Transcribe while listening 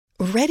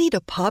Ready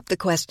to pop the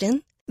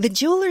question? The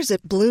jewelers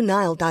at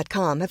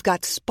BlueNile.com have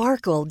got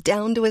sparkle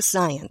down to a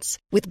science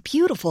with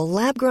beautiful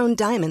lab-grown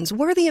diamonds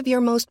worthy of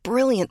your most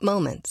brilliant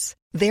moments.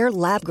 Their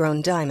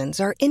lab-grown diamonds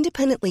are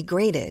independently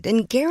graded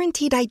and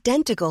guaranteed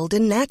identical to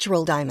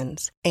natural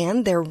diamonds,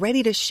 and they're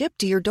ready to ship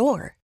to your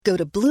door. Go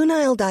to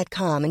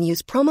BlueNile.com and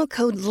use promo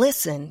code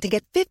LISTEN to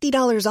get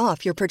 $50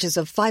 off your purchase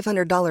of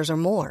 $500 or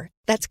more.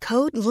 That's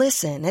code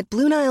LISTEN at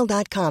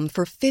BlueNile.com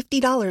for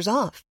 $50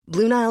 off.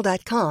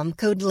 BlueNile.com,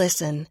 code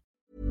LISTEN.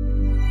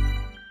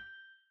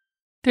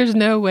 There's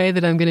no way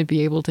that I'm going to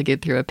be able to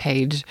get through a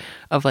page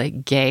of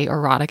like gay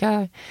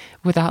erotica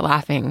without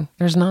laughing.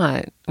 There's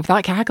not.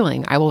 Without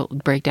cackling, I will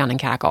break down and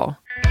cackle.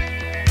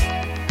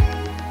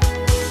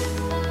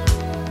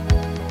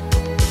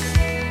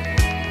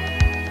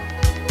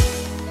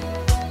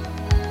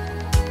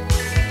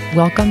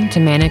 Welcome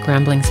to Manic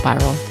Rambling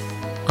Spiral.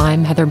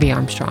 I'm Heather B.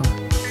 Armstrong.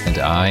 And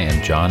I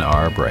am John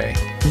R. Bray.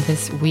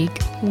 This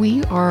week,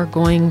 we are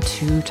going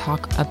to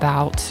talk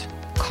about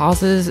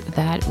causes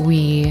that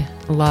we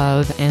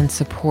love and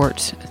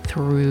support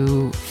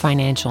through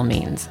financial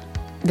means.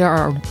 There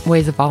are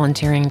ways of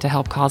volunteering to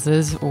help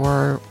causes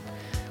or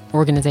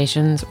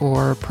organizations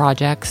or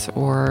projects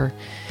or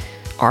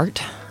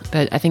art.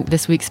 But I think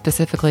this week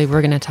specifically,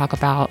 we're going to talk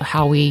about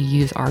how we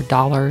use our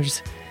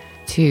dollars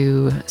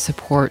to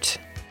support,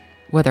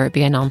 whether it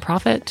be a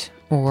nonprofit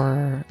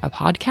or a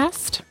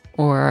podcast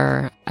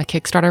or a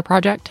Kickstarter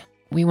project.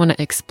 We want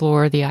to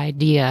explore the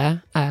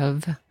idea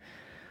of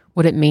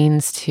what it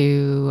means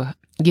to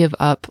give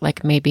up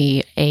like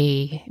maybe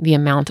the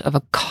amount of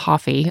a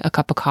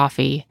cup of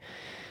coffee,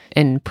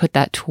 and put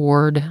that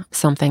toward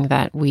something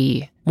that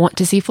we want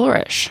to see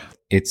flourish.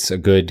 It's a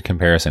good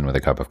comparison with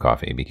a cup of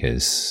coffee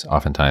because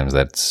oftentimes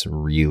that's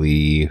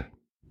really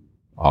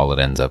all it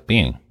ends up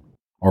being.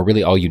 Or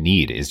really all you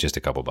need is just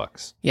a couple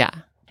bucks. Yeah.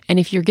 And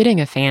if you're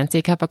getting a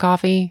fancy cup of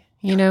coffee,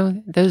 you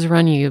know, those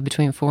run you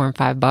between $4 and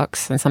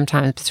 $5, and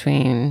sometimes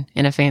between,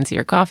 in a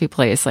fancier coffee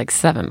place, like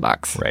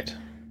 $7. Right.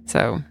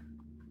 So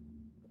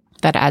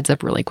that adds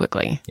up really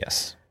quickly.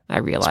 Yes. I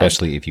realize.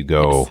 Especially if you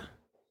go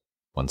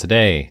once a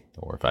day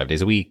or 5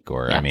 days a week,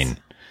 or, yes. I mean,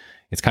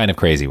 it's kind of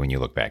crazy when you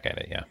look back at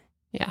it. Yeah.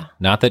 Yeah.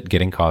 Not that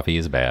getting coffee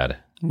is bad.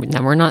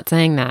 No, we're not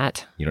saying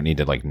that. You don't need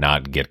to like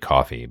not get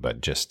coffee, but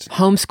just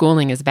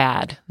homeschooling is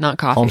bad, not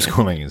coffee.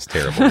 Homeschooling is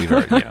terrible.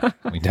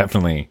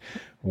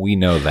 We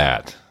know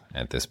that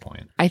at this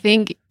point. I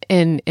think,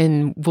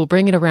 and we'll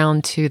bring it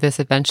around to this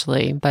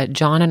eventually, but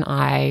John and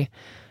I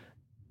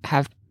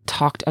have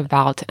talked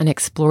about and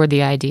explored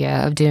the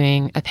idea of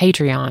doing a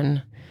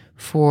Patreon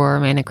for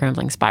Manic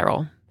Rambling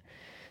Spiral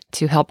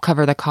to help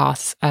cover the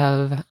costs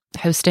of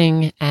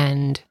hosting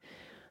and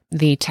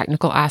the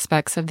technical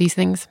aspects of these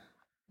things.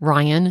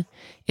 Ryan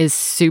is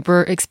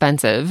super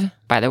expensive,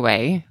 by the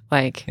way.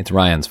 Like, it's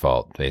Ryan's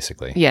fault,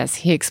 basically. Yes,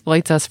 he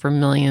exploits us for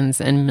millions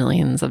and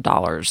millions of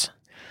dollars.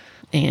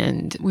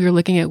 And we were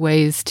looking at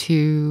ways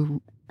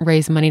to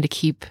raise money to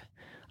keep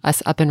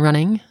us up and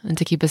running and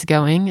to keep us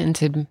going and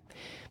to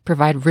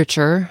provide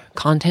richer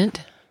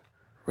content.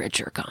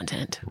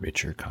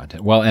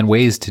 Well, and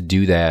ways to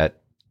do that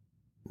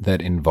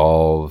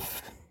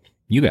involve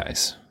you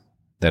guys,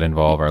 that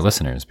involve our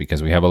listeners,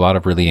 because we have a lot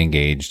of really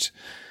engaged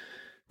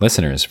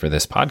listeners for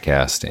this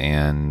podcast,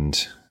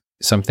 and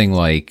something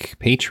like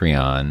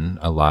Patreon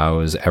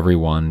allows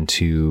everyone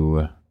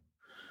to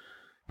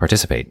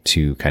participate,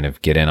 to kind of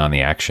get in on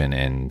the action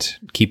and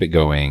keep it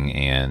going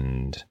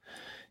and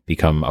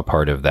become a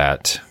part of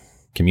that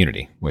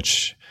community,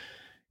 which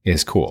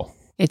is cool.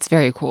 It's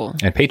very cool.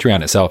 And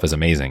Patreon itself is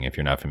amazing if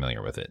you're not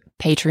familiar with it.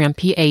 Patreon,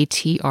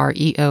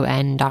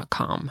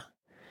 Patreon.com.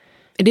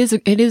 It is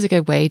a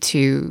good way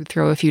to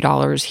throw a few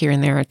dollars here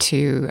and there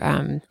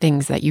to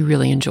things that you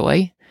really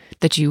enjoy,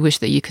 that you wish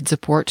that you could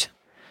support.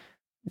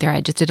 There,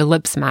 I just did a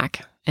lip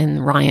smack,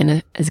 and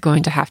Ryan is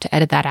going to have to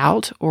edit that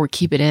out or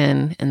keep it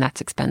in, and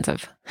that's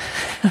expensive.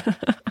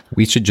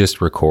 We should just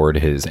record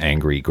his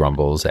angry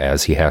grumbles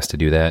as he has to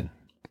do that.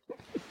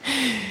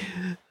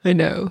 I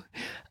know.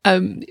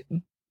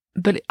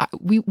 But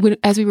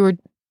as we were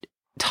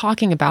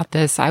talking about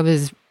this, I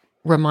was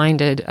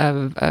reminded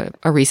of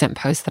a recent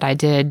post that I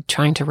did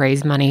trying to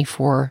raise money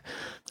for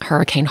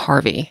Hurricane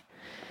Harvey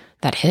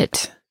that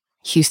hit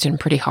Houston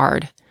pretty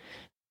hard.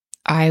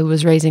 I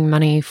was raising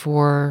money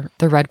for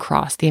the Red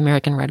Cross, the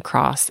American Red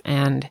Cross,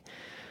 and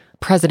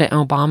President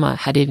Obama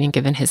had even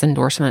given his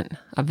endorsement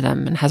of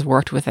them and has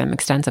worked with them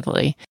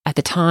extensively. At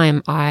the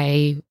time,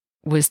 I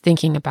was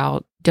thinking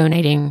about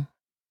donating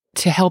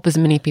to help as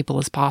many people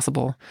as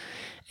possible.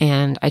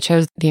 And I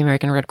chose the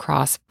American Red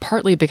Cross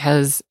partly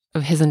because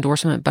of his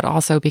endorsement, but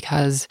also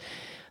because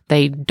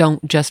they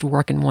don't just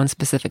work in one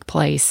specific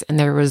place. And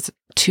there was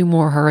 2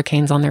 more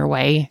hurricanes on their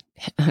way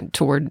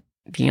toward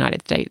the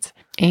United States.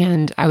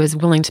 And I was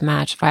willing to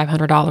match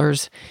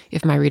 $500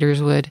 if my readers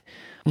would,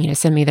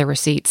 send me their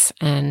receipts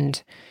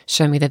and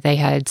show me that they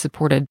had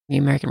supported the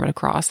American Red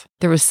Cross.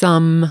 There was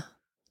some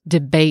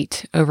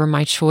debate over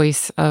my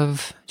choice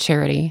of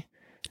charity,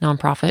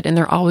 nonprofit, and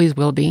there always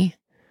will be.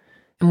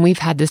 And we've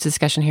had this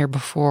discussion here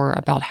before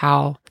about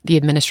how the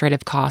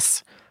administrative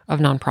costs of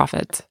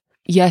nonprofits.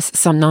 Yes,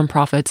 some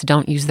nonprofits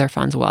don't use their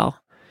funds well,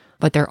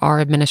 but there are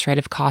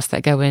administrative costs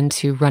that go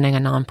into running a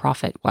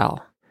nonprofit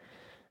well.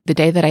 The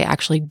day that I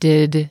actually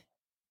did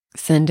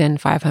send in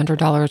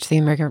 $500 to the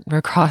American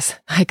Red Cross,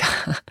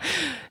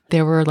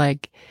 there were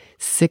like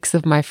 6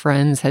 of my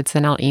friends had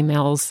sent out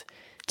emails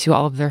to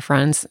all of their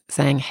friends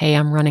saying, hey,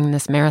 I'm running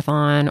this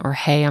marathon, or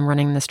hey, I'm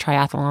running this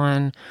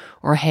triathlon,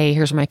 or hey,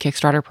 here's my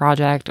Kickstarter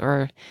project,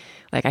 or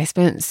like I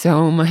spent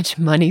so much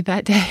money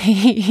that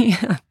day.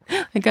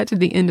 I got to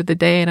the end of the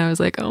day and I was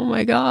like, oh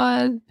my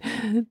God,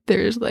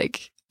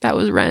 that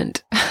was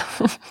rent.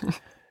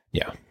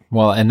 Yeah.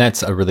 Well, and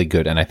that's a really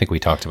good, and I think we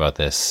talked about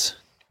this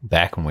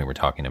back when we were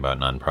talking about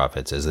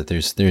nonprofits, is that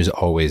there's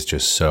always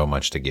just so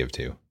much to give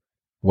to,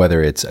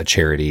 whether it's a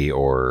charity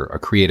or a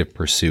creative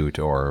pursuit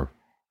or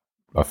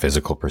a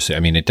physical pursuit. I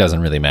mean, it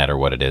doesn't really matter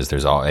what it is.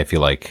 I feel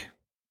like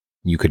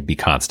you could be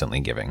constantly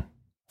giving.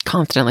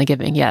 Constantly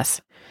giving, yes.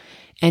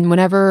 And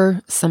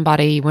whenever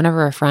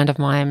a friend of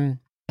mine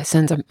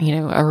sends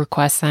a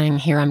request saying,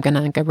 here, I'm going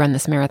to go run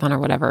this marathon or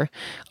whatever,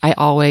 I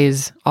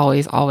always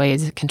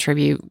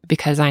contribute,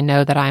 because I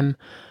know that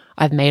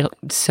I've made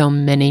so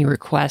many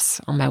requests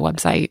on my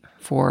website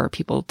for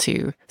people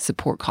to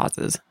support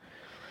causes.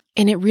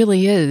 And it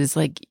really is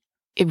like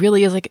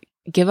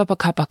give up a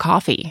cup of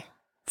coffee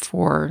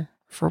for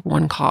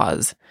one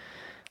cause.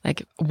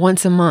 Like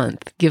once a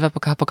month, give up a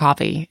cup of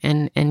coffee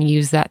and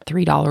use that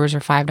 $3 or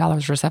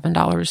 $5 or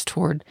 $7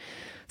 toward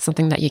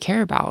something that you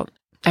care about.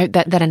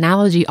 That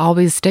analogy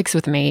always sticks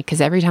with me,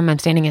 because every time I'm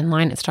standing in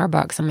line at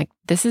Starbucks, I'm like,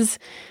 this is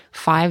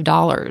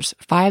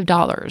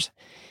 $5.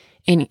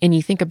 And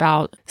you think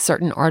about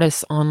certain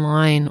artists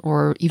online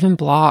or even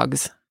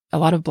blogs. A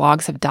lot of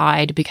blogs have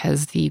died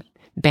because the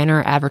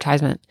banner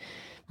advertisement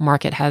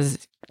market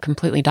has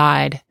completely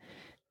died.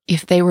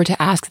 If they were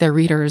to ask their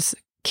readers,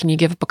 can you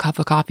give up a cup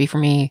of coffee for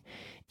me,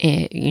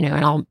 and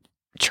I'll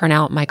churn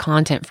out my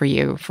content for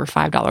you for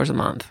 $5 a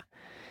month.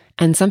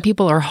 And some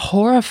people are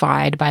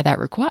horrified by that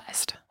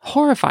request.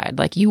 Horrified.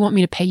 Like, you want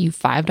me to pay you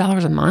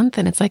 $5 a month?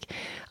 And it's like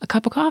a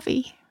cup of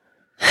coffee.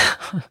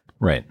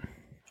 Right.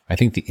 I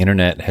think the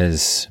internet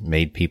has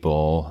made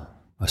people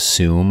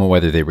assume,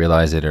 whether they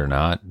realize it or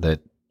not, that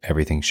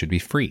everything should be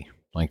free.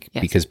 Like,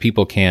 yes. Because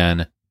people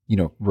can,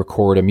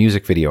 record a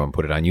music video and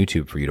put it on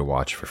YouTube for you to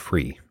watch for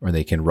free, or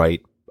they can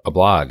write a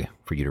blog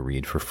for you to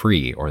read for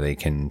free, or they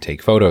can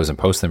take photos and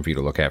post them for you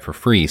to look at for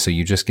free. So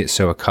you just get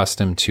so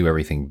accustomed to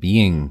everything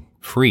being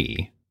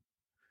free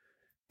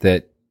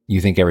that you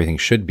think everything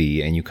should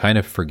be, and you kind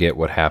of forget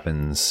what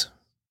happens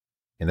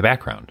in the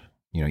background.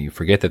 You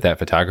forget that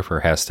photographer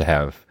has to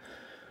have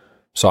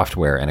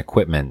software and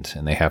equipment,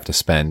 and they have to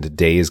spend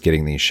days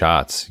getting these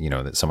shots,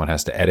 that someone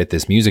has to edit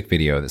this music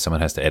video, that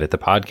someone has to edit the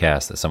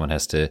podcast, that someone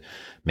has to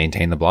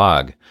maintain the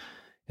blog.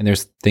 And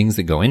there's things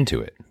that go into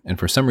it. And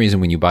for some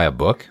reason, when you buy a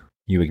book,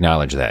 you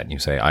acknowledge that. You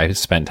say, I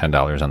spent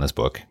 $10 on this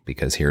book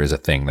because here is a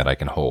thing that I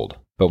can hold.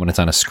 But when it's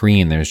on a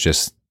screen,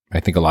 I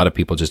think a lot of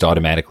people just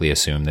automatically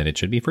assume that it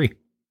should be free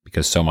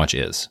because so much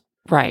is.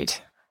 Right.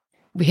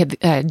 We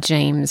had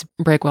James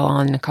Breakwell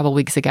on a couple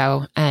weeks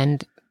ago,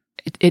 and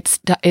it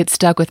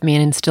stuck with me,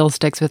 and it still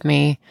sticks with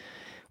me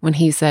when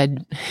he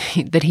said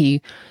that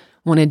he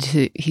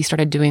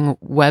started doing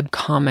web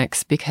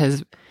comics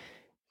because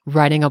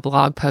writing a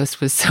blog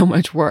post was so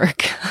much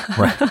work.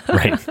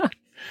 Right.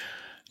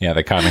 Yeah,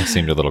 the comics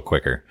seemed a little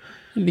quicker.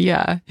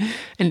 Yeah.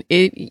 And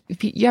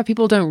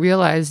people don't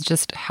realize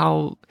just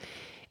how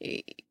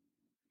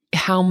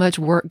much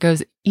work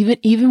goes,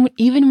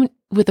 even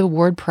with a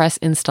WordPress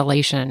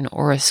installation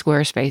or a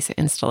Squarespace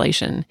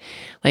installation,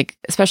 like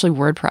especially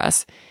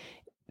WordPress.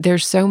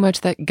 There's so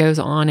much that goes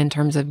on in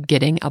terms of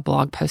getting a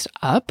blog post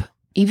up.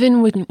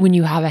 Even when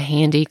you have a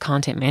handy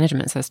content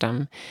management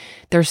system,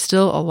 there's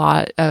still a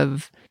lot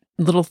of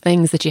little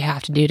things that you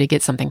have to do to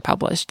get something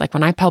published. Like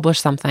when I publish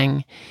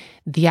something,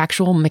 the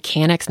actual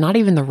mechanics, not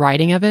even the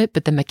writing of it,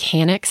 but the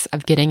mechanics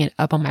of getting it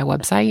up on my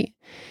website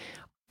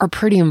are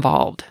pretty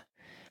involved.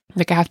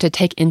 Like I have to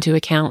take into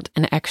account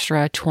an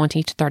extra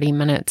 20 to 30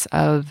 minutes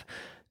of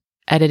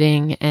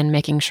editing and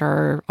making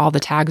sure all the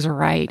tags are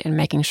right and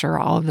making sure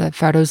all of the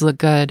photos look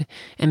good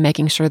and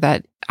making sure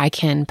that I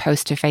can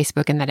post to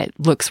Facebook and that it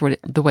looks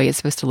the way it's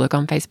supposed to look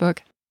on Facebook.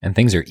 And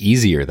things are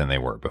easier than they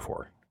were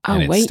before. Oh,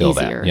 and it's way still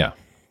easier. That. Yeah.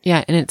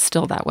 Yeah, and it's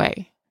still that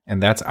way.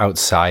 And that's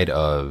outside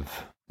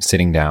of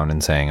sitting down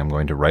and saying, I'm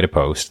going to write a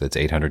post that's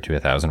 800 to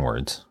 1,000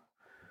 words,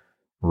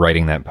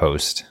 writing that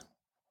post,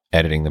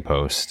 editing the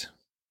post,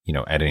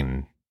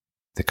 editing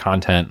the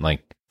content.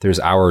 Like there's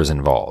hours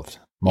involved,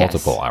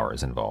 multiple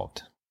hours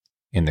involved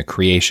in the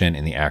creation,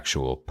 in the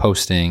actual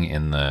posting,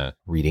 in the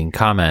reading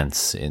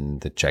comments, in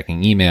the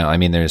checking email. I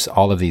mean, there's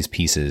all of these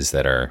pieces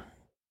that are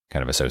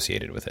kind of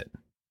associated with it.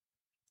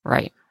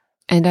 Right.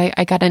 And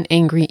I got an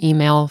angry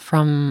email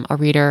from a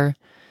reader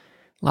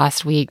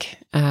last week.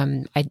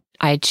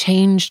 I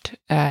changed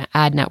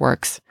ad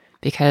networks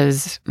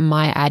because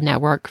my ad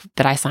network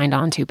that I signed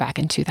on to back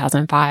in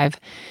 2005,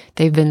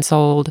 they've been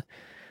sold,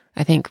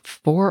 I think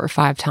 4 or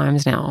 5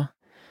 times now.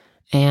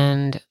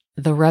 and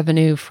the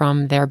revenue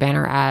from their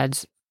banner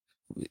ads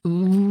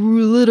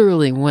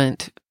literally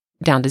went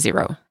down to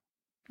zero.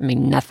 I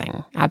mean,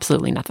 nothing,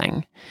 absolutely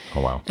nothing.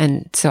 Oh, wow.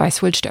 And so I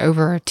switched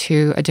over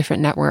to a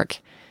different network,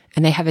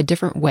 and they have a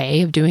different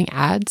way of doing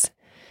ads.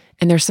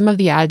 And there's some of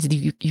the ads that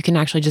you can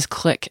actually just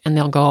click and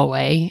they'll go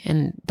away.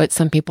 But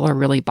some people are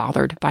really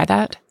bothered by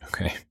that.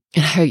 Okay.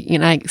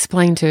 And I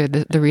explained to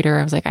the reader,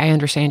 I was like, I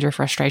understand your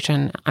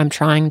frustration. I'm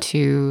trying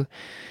to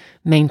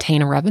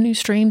maintain a revenue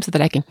stream so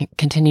that I can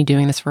continue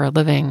doing this for a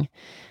living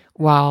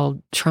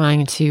while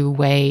trying to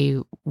weigh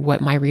what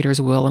my readers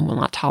will and will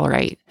not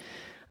tolerate.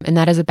 And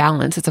that is a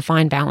balance. It's a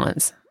fine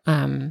balance.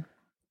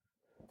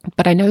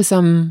 But I know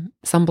some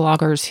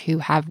bloggers who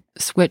have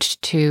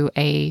switched to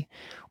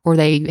or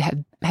they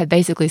have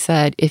basically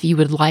said, if you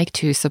would like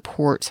to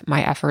support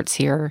my efforts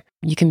here,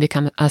 you can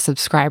become a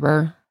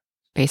subscriber,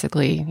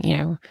 basically,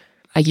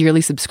 a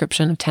yearly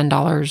subscription of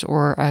 $10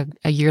 or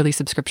a yearly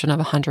subscription of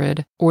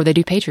 $100, or they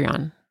do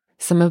Patreon.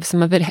 Some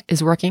of it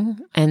is working.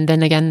 And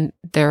then again,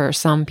 there are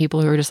some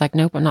people who are just like,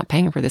 nope, I'm not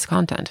paying for this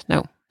content. No,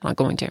 I'm not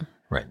going to.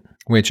 Right.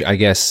 Which I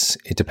guess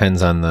it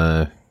depends on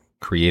the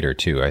creator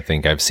too. I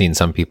think I've seen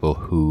some people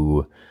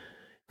who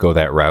go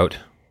that route,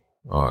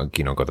 go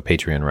the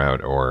Patreon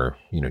route, or,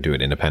 do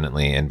it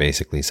independently and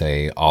basically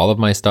say, all of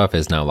my stuff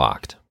is now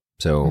locked.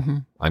 So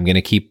I'm going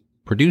to keep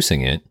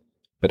producing it,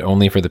 but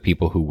only for the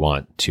people who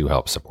want to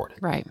help support it.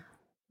 Right.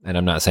 And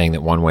I'm not saying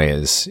that one way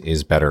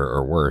is better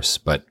or worse,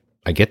 but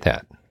I get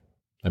that.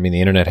 I mean,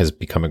 the internet has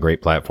become a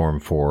great platform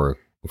for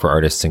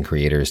artists and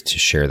creators to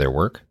share their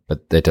work,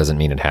 but that doesn't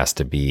mean it has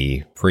to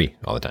be free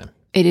all the time.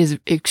 It is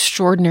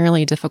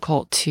extraordinarily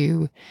difficult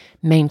to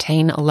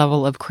maintain a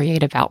level of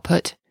creative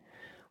output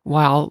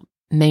while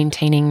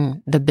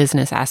maintaining the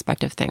business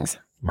aspect of things.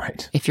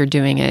 Right. If you're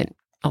doing it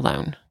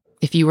alone.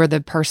 If you are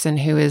the person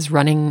who is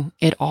running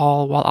it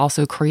all while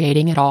also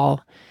creating it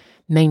all,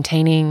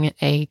 maintaining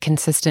a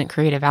consistent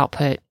creative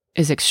output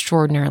is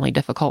extraordinarily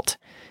difficult.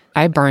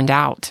 I burned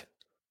out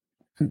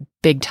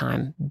big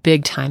time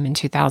in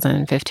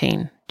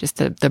 2015. Just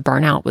the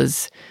burnout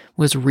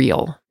was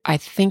real. I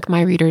think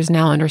my readers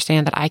now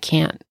understand that I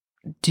can't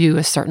do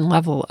a certain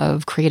level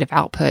of creative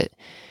output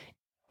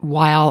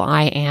while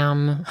I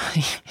am.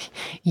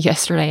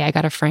 Yesterday, I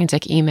got a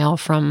frantic email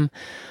from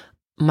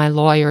my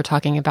lawyer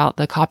talking about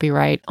the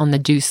copyright on the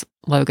Deuce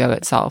logo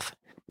itself,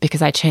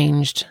 because I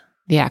changed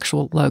the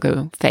actual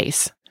logo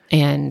face.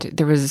 And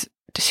there was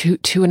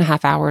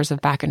 2.5 hours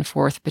of back and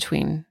forth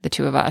between the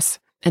two of us.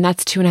 And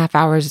that's 2.5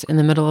 hours in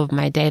the middle of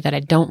my day that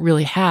I don't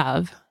really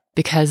have,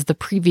 because the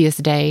previous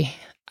day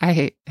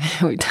I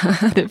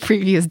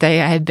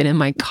had been in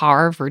my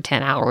car for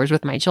 10 hours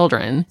with my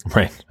children.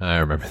 Right. I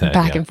remember that.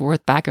 Back and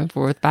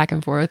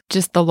forth.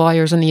 Just the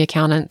lawyers and the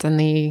accountants and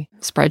the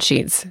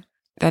spreadsheets.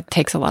 That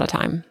takes a lot of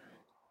time.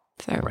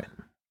 So right.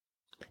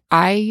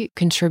 I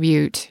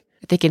contribute,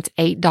 I think it's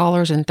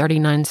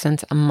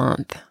 $8.39 a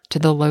month to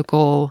the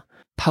local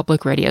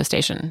public radio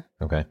station.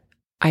 Okay.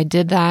 I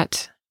did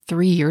that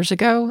 3 years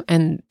ago,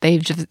 and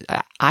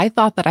I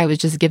thought that I was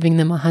just giving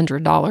them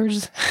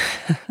 $100.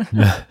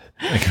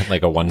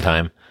 like a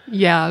one-time.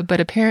 Yeah, but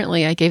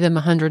apparently I gave them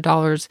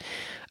 $100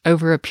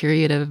 over a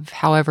period of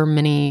however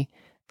many,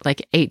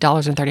 like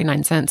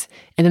 $8.39.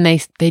 And then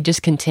they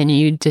just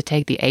continued to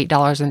take the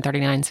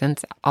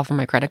 $8.39 off of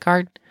my credit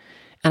card.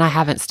 And I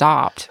haven't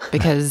stopped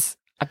because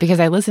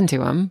I listen to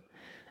them,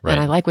 right,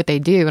 and I like what they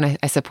do, and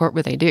I support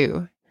what they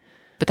do.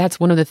 But that's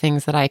one of the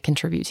things that I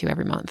contribute to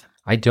every month.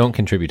 I don't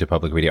contribute to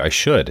public radio. I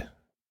should,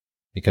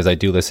 because I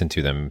do listen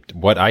to them.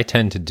 What I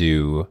tend to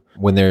do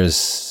when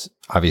there's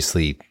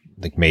obviously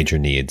like major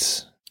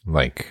needs,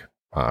 like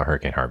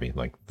Hurricane Harvey,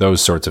 like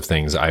those sorts of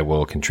things, I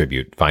will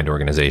contribute, find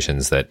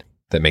organizations that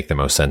make the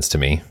most sense to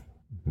me.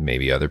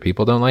 Maybe other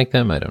people don't like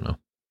them. I don't know.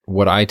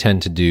 What I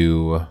tend to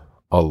do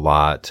a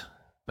lot,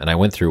 and I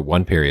went through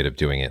one period of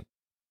doing it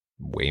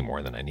way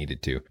more than I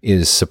needed to,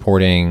 is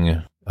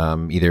supporting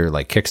either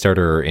like Kickstarter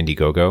or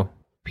Indiegogo,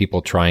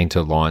 people trying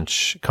to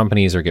launch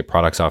companies or get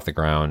products off the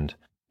ground.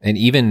 And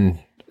even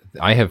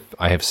I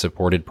have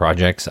supported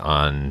projects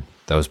on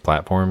those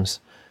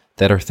platforms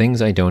that are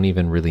things I don't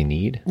even really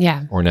need,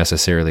 or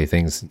necessarily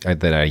things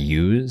that I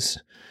use,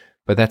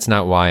 but that's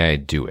not why I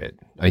do it.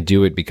 I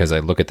do it because I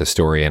look at the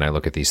story and I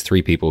look at these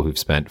 3 people who've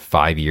spent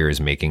 5 years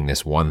making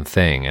this one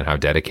thing and how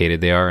dedicated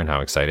they are and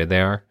how excited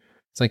they are.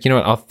 It's like, you know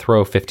what, I'll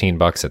throw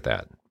 $15 at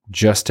that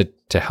just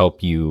to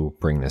help you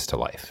bring this to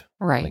life.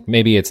 Right. Like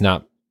maybe it's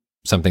not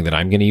something that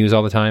I'm going to use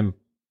all the time,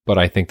 but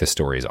I think the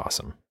story is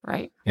awesome.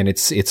 Right. And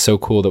it's so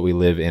cool that we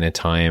live in a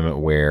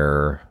time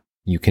where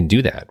you can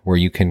do that, where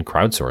you can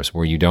crowdsource,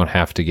 where you don't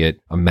have to get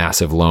a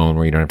massive loan,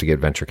 where you don't have to get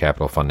venture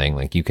capital funding.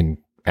 Like you can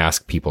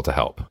ask people to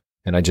help.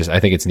 And I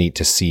think it's neat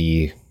to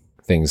see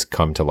things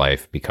come to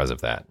life because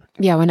of that.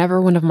 Yeah.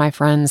 Whenever one of my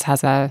friends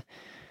has a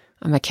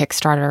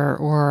Kickstarter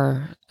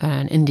or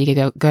an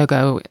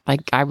Indiegogo,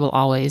 like I will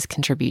always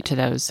contribute to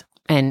those.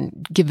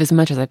 and give as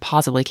much as I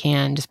possibly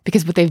can, just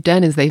because what they've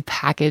done is they've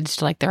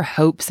packaged like their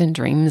hopes and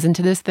dreams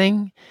into this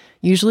thing.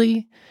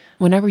 Usually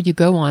whenever you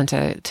go on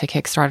to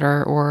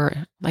Kickstarter, or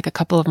like a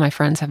couple of my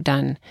friends have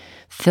done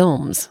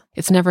films,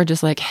 it's never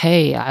just like,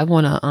 hey, I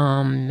want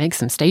to make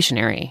some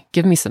stationery,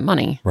 give me some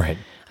money. Right.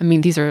 I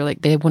mean, these are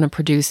like, they want to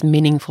produce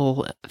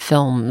meaningful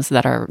films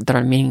that are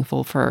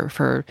meaningful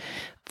for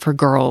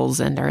girls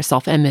and their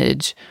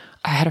self-image.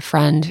 I had a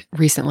friend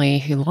recently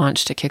who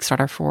launched a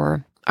Kickstarter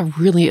for a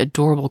really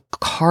adorable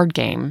card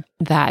game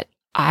that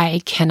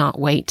I cannot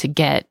wait to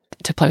get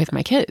to play with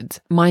my kids.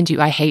 Mind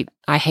you, I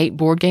hate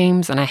board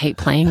games and I hate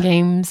playing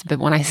games, but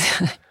when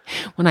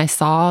I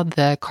saw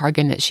the card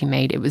game that she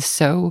made, I was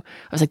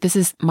like, this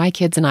is, my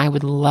kids and I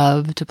would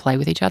love to play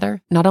with each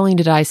other. Not only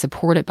did I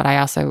support it, but I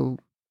also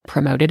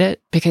promoted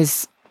it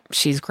because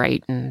she's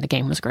great and the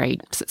game was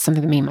great. It's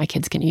something that me and my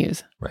kids can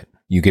use. Right.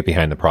 You get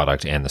behind the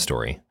product and the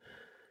story.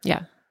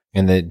 Yeah.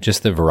 And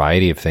just the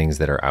variety of things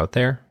that are out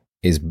there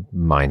is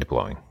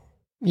mind-blowing.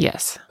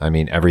 Yes. I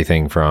mean,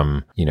 everything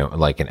from,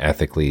 like an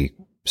ethically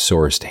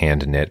sourced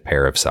hand-knit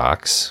pair of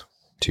socks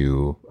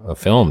to a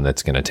film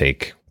that's going to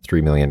take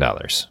 $3 million.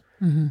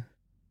 Mm-hmm.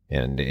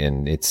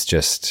 And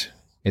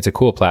it's a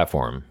cool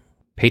platform.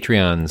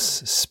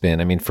 Patreon's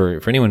spin, I mean,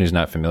 for anyone who's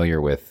not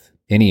familiar with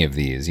any of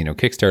these,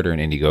 Kickstarter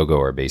and Indiegogo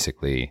are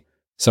basically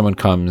someone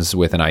comes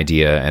with an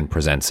idea and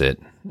presents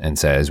it and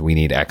says, we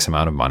need X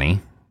amount of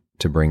money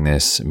to bring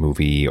this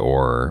movie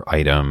or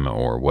item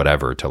or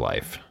whatever to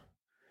life.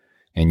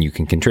 And you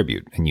can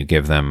contribute, and you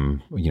give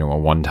them, a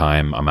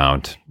one-time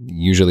amount,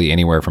 usually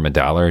anywhere from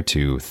 $1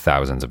 to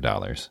thousands of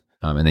dollars.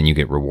 And then you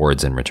get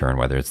rewards in return,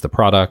 whether it's the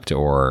product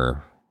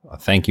or a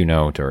thank you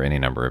note or any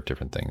number of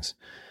different things.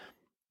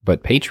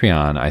 But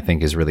Patreon, I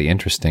think, is really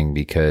interesting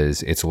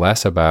because it's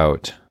less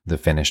about the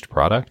finished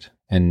product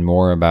and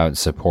more about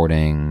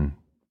supporting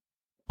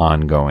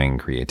ongoing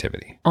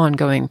creativity.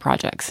 Ongoing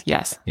projects,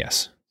 yes.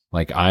 Yes.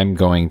 Like, I'm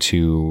going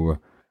to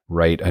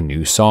write a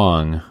new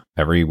song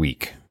every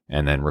week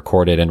and then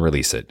record it and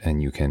release it.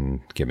 And you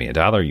can give me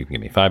 $1, you can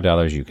give me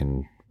 $5, you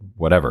can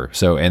whatever.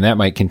 So, and that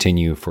might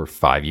continue for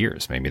 5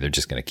 years. Maybe they're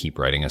just going to keep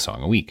writing a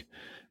song a week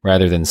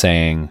rather than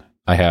saying,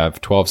 I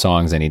have 12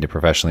 songs I need to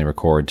professionally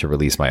record to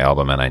release my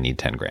album and I need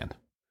 10 grand.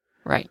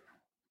 Right.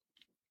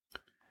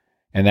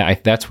 And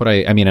that's what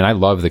I mean, and I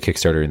love the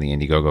Kickstarter and the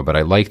Indiegogo, but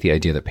I like the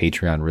idea that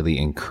Patreon really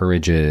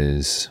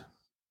encourages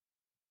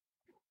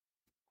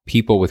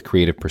people with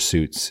creative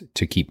pursuits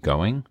to keep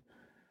going.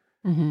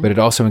 Mm-hmm. But it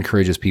also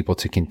encourages people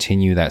to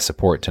continue that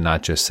support, to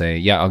not just say,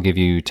 yeah, I'll give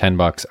you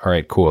 $10. All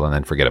right, cool. And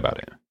then forget about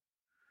it.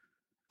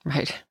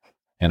 Right.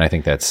 And I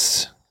think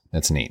that's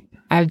neat.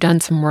 I've done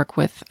some work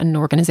with an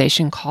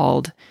organization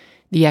called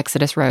the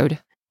Exodus Road.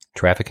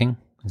 Trafficking?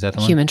 Is that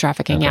the one? Human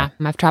trafficking, okay. Yeah.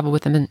 I've traveled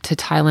with them to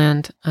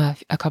Thailand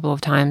a couple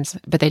of times,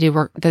 but they do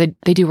work.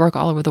 They do work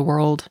all over the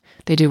world.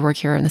 They do work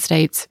here in the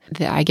States.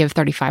 I give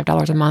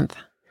 $35 a month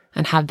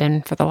and have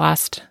been for the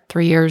last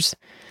 3 years.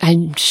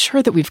 I'm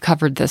sure that we've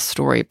covered this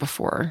story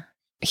before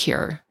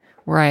here,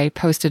 where I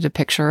posted a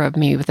picture of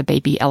me with a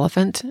baby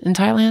elephant in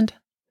Thailand.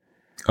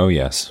 Oh,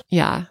 yes.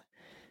 Yeah.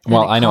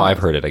 Well, I know I've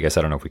heard it. I guess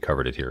I don't know if we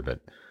covered it here, but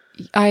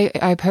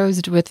I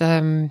posed with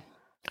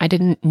I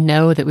didn't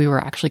know that we were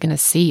actually going to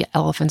see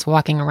elephants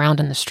walking around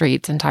in the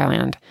streets in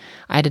Thailand.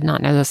 I did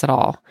not know this at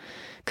all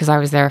because I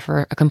was there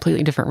for a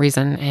completely different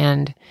reason.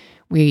 And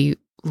we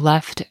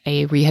left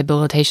a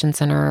rehabilitation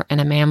center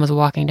and a man was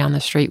walking down the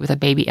street with a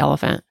baby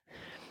elephant.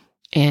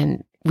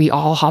 And we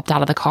all hopped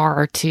out of the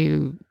car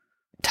to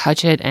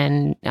touch it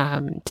and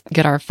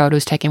get our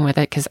photos taken with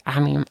it because, I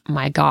mean,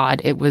 my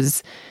God, it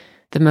was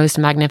the most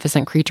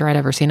magnificent creature I'd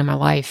ever seen in my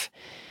life.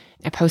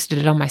 I posted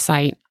it on my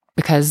site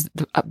because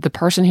the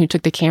person who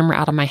took the camera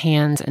out of my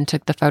hands and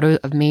took the photo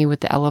of me with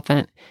the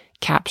elephant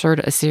captured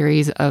a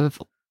series of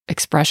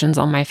expressions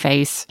on my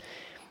face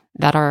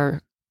that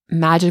are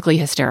magically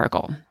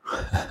hysterical.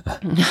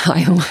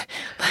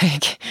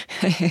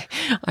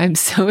 I'm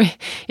so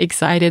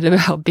excited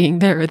about being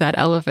there with that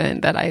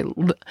elephant that I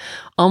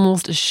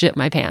almost shit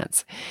my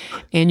pants.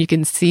 And you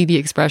can see the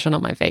expression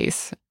on my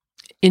face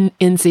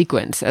in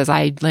sequence as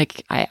I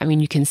mean,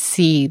 you can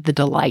see the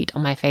delight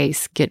on my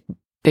face get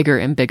bigger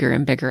and bigger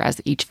and bigger as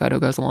each photo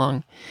goes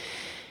along.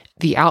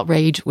 The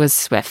outrage was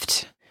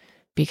swift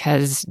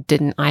because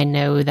didn't I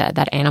know that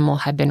that animal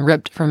had been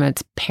ripped from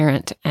its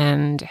parent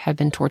and had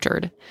been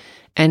tortured?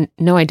 And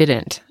no, I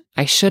didn't.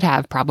 I should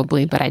have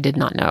probably, but I did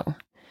not know.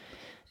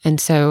 And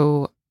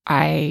so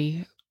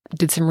I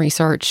did some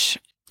research,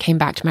 came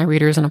back to my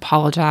readers and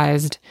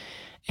apologized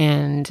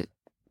and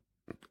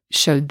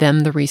showed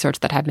them the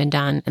research that had been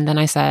done. And then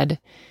I said,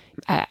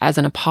 as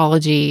an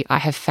apology, I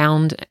have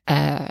found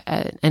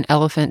an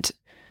elephant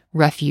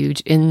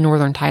refuge in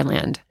northern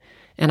Thailand.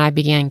 And I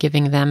began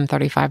giving them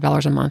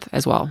 $35 a month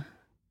as well.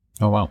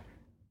 Oh, wow.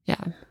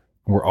 Yeah.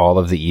 Were all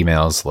of the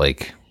emails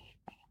like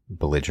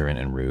belligerent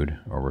and rude,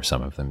 or were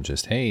some of them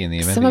just, hey, in the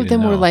event some of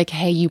them were like,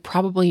 hey, you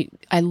probably,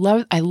 I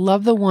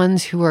love the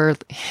ones who are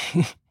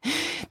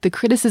the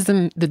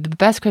criticism, the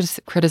best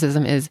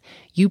criticism is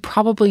you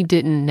probably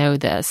didn't know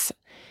this,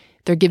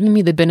 they're giving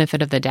me the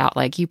benefit of the doubt.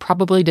 Like, you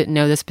probably didn't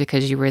know this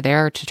because you were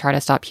there to try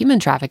to stop human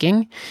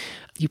trafficking.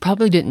 You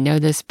probably didn't know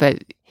this,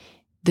 but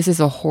this is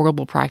a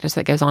horrible practice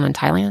that goes on in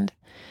Thailand.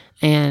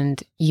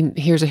 And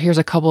here's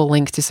a couple of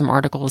links to some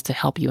articles to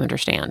help you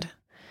understand.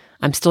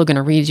 I'm still going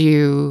to read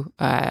you,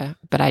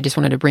 but I just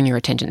wanted to bring your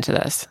attention to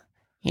this.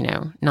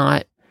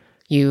 Not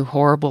you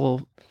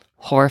horrible,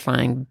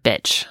 horrifying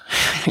bitch.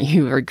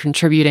 You are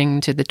contributing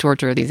to the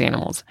torture of these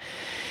animals.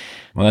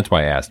 Well, that's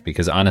why I asked,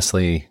 because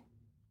honestly,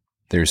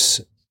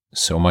 there's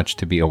so much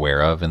to be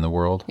aware of in the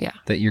world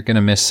that you're going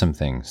to miss some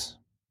things.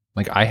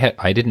 Like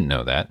I didn't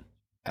know that.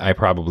 I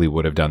probably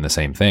would have done the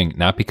same thing,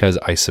 not because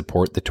I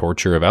support the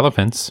torture of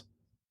elephants,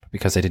 but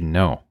because I didn't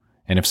know.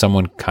 And if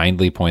someone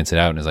kindly points it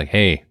out and is like,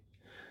 hey,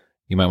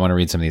 you might want to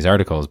read some of these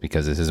articles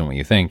because this isn't what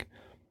you think,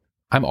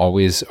 I'm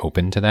always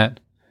open to that.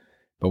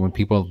 But when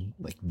people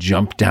like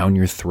jump down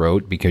your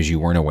throat because you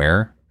weren't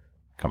aware,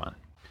 come on.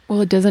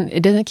 Well, it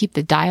doesn't keep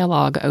the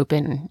dialogue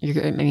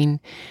open.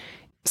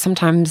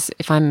 Sometimes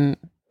if I'm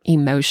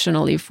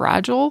emotionally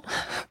fragile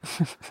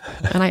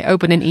and I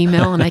open an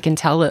email and I can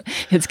tell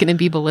it's going to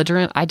be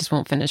belligerent, I just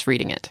won't finish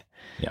reading it.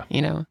 Yeah.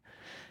 Yeah.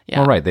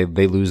 Well, right. They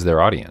lose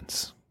their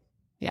audience.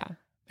 Yeah.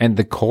 And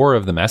the core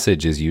of the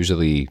message is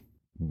usually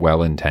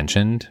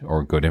well-intentioned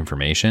or good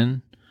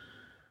information.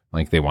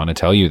 Like, they want to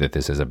tell you that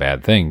this is a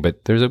bad thing,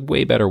 but there's a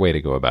way better way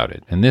to go about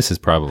it. And this is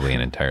probably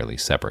an entirely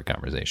separate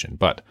conversation,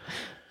 but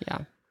yeah.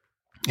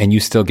 And you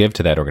still give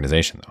to that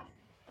organization though.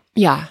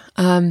 Yeah.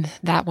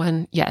 That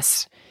one.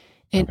 Yes.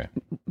 And,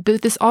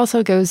 but this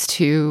also goes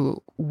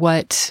to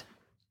what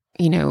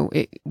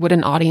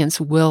an audience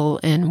will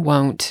and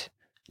won't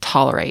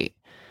tolerate.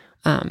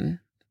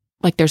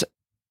 Like, there's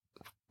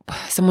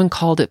someone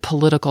called it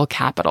political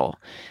capital.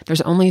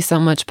 There's only so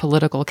much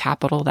political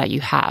capital that you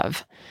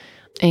have.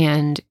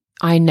 And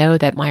I know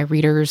that my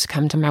readers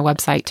come to my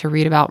website to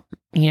read about,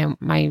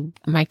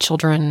 my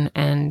children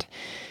and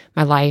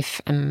my life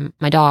and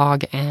my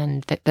dog,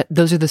 and that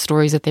those are the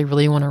stories that they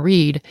really want to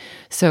read.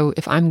 So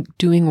if I'm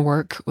doing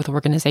work with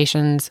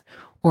organizations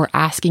or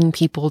asking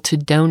people to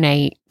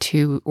donate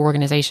to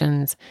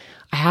organizations,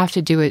 I have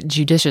to do it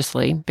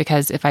judiciously,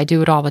 because if I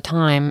do it all the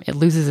time, it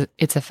loses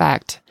its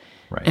effect.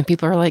 Right. And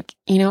people are like,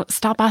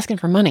 stop asking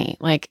for money.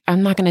 Like,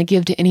 I'm not going to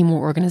give to any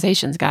more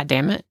organizations. God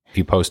damn it. If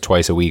you post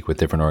twice a week with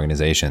different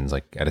organizations,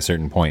 like at a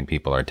certain point,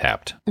 people are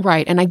tapped.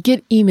 Right. And I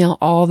get email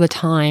all the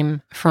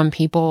time from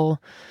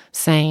people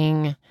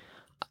saying,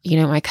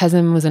 my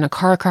cousin was in a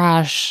car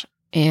crash,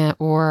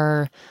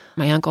 or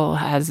my uncle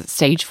has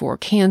stage 4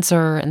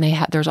 cancer, and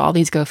there's all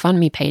these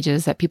GoFundMe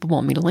pages that people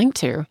want me to link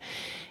to.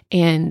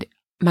 And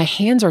my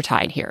hands are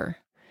tied here.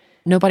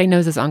 Nobody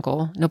knows his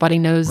uncle. Nobody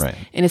knows. Right.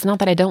 And it's not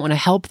that I don't want to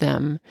help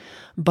them,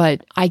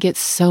 but I get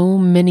so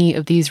many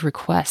of these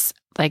requests.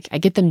 Like, I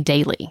get them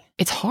daily.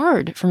 It's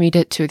hard for me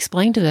to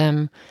explain to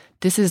them,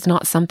 this is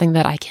not something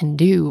that I can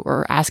do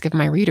or ask of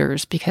my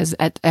readers, because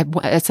at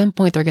some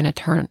point they're going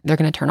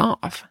to turn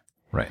off.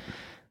 Right.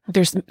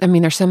 There's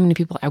so many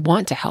people I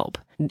want to help.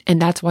 And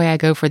that's why I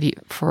go for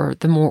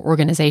the more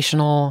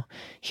organizational,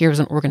 here's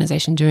an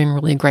organization doing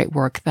really great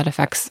work that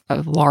affects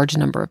a large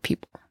number of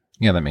people.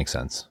 Yeah, that makes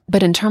sense.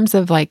 But in terms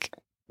of like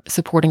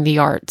supporting the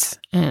arts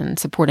and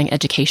supporting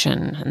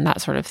education and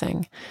that sort of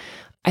thing,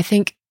 I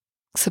think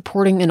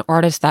supporting an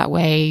artist that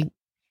way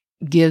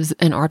gives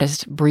an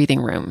artist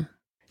breathing room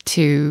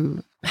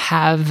to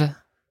have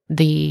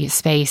the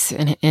space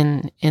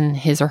in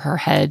his or her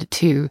head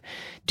to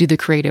do the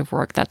creative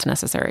work that's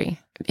necessary.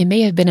 It may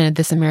have been in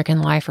This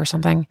American Life or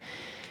something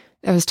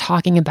that was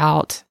talking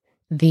about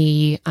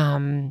the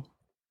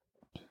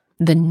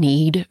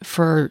need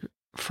for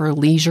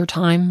leisure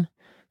time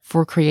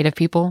for creative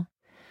people.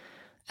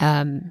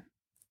 They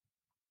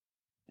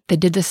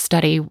did this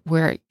study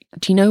where,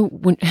 do you know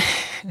when,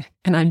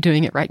 and I'm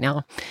doing it right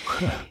now,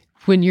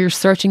 when you're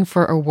searching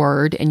for a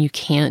word and you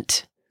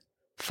can't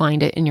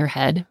find it in your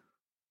head.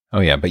 Oh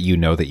yeah, but you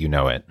know that you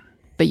know it.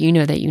 But you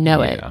know that you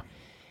know it.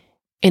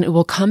 And it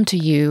will come to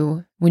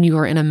you when you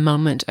are in a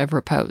moment of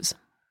repose.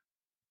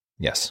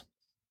 Yes.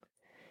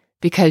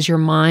 Because your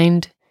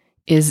mind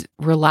is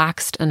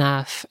relaxed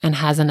enough and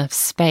has enough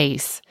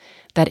space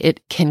that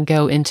it can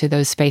go into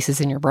those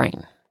spaces in your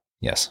brain.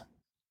 Yes.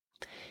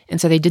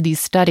 And so they did these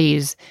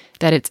studies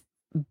that it's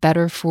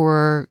better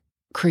for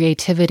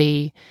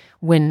creativity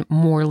when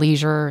more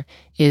leisure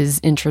is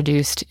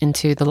introduced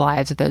into the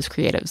lives of those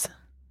creatives.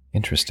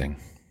 Interesting.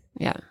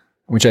 Yeah.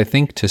 Which I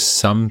think to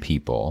some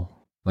people,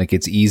 like,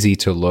 it's easy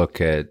to look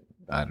at,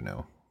 I don't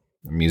know,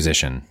 a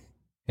musician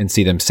and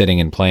see them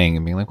sitting and playing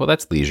and being like, well,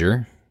 that's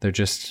leisure. They're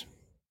just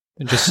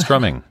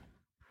strumming.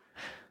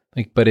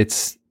 Like, but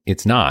it's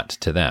not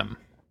to them.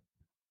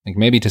 Like,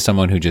 maybe to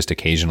someone who just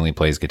occasionally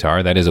plays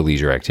guitar, that is a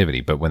leisure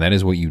activity. But when that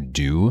is what you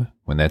do,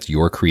 when that's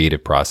your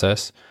creative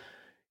process,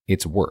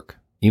 it's work.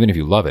 Even if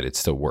you love it, it's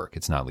still work.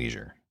 It's not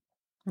leisure.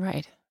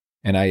 Right.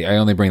 And I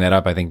only bring that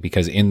up, I think,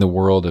 because in the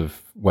world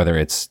of whether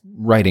it's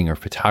writing or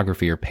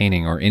photography or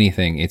painting or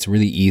anything, it's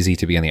really easy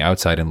to be on the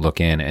outside and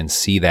look in and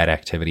see that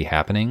activity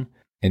happening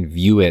and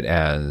view it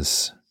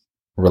as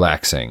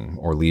relaxing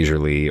or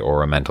leisurely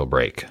or a mental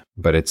break,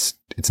 but it's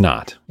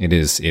not. It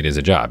is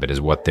a job. It is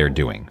what they're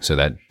doing. So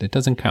that it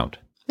doesn't count.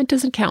 It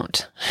doesn't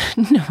count.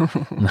 No.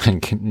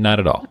 Not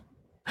at all.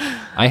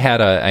 I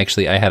had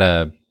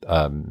a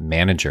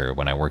manager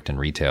when I worked in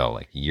retail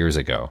like years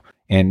ago,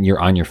 and you're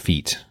on your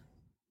feet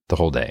the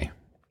whole day.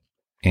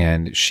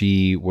 And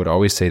she would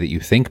always say that you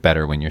think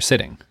better when you're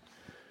sitting,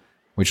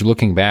 which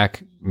looking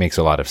back makes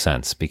a lot of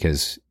sense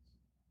because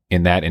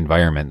in that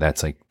environment,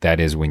 that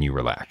is when you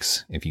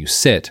relax. If you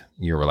sit,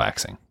 you're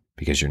relaxing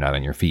because you're not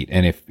on your feet.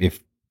 And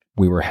if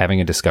we were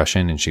having a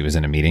discussion and she was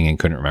in a meeting and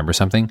couldn't remember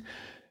something,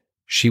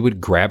 she would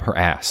grab her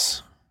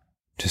ass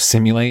to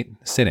simulate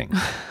sitting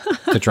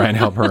to try and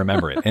help her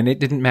remember it. And it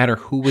didn't matter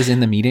who was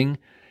in the meeting.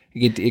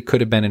 It could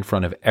have been in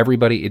front of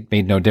everybody. It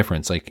made no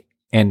difference.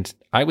 And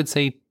I would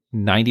say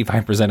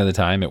 95% of the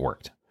time it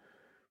worked.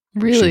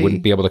 Really? She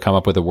wouldn't be able to come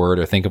up with a word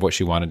or think of what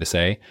she wanted to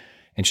say.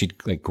 And she'd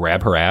like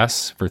grab her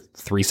ass for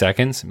 3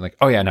 seconds and be like,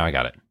 oh yeah, now I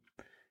got it.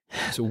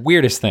 It's the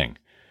weirdest thing,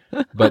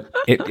 but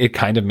it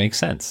kind of makes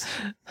sense.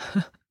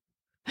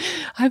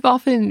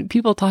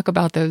 People talk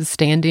about those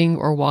standing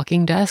or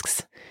walking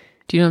desks.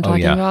 Do you know what I'm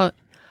talking about?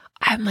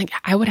 I'm like,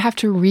 I would have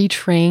to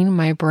retrain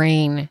my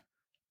brain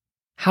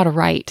how to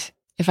write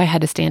if I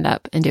had to stand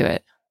up and do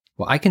it.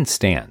 Well, I can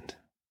stand.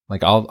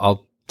 Like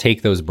I'll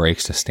take those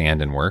breaks to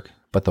stand and work,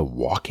 but the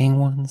walking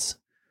ones?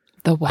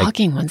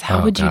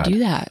 How would you do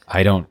that?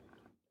 I don't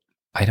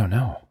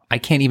know. I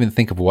can't even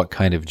think of what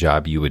kind of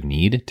job you would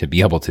need to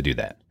be able to do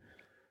that.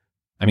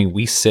 I mean,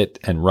 we sit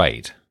and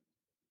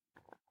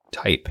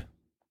type,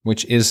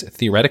 which is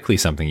theoretically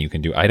something you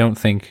can do. I don't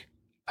think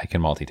I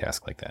can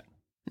multitask like that.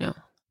 No.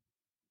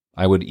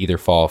 I would either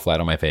fall flat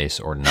on my face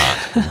or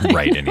not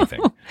write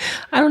anything.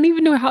 I don't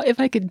even know if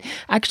I could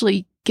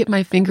actually get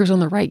my fingers on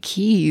the right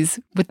keys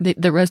with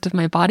the rest of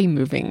my body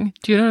moving.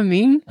 Do you know what I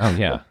mean? Oh,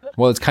 yeah.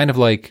 Well, it's kind of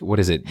like, what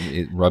is it?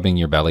 Rubbing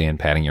your belly and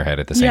patting your head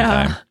at the same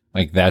time.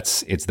 Like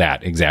it's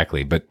that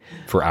exactly, but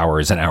for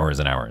hours and hours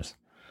and hours.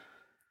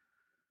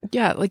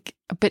 Yeah.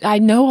 But I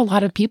know a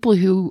lot of people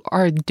who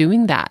are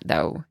doing that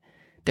though.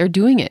 They're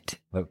doing it.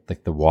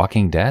 Like the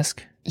walking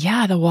desk?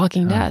 Yeah, the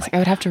walking desk. I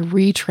would have to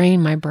retrain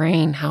my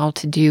brain how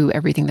to do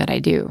everything that I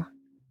do.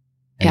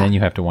 And then you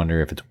have to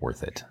wonder if it's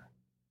worth it.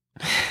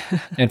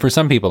 And for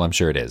some people, I'm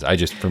sure it is.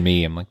 For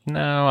me, I'm like,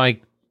 no, I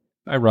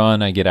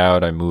run, I get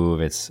out, I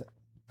move.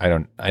 I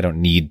don't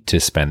need to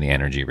spend the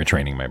energy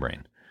retraining my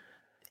brain.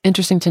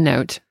 Interesting to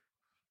note.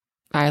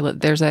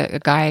 There's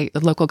a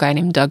local guy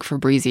named Doug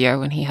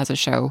Fabrizio, and he has a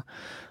show,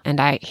 and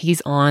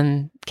he's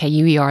on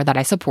KUER that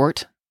I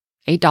support,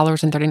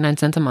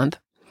 $8.39 a month.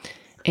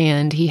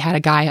 And he had a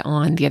guy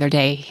on the other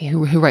day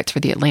who writes for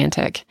The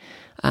Atlantic.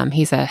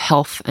 He's a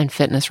health and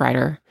fitness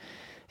writer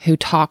who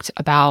talked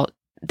about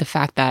the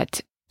fact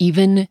that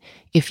even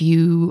if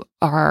you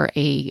run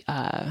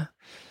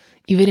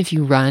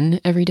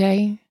every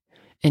day,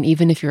 and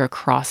even if you're a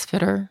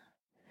CrossFitter,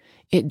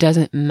 it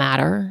doesn't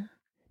matter.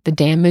 The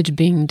damage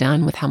being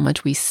done with how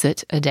much we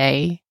sit a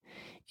day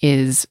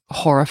is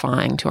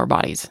horrifying to our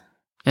bodies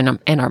and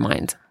our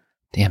minds.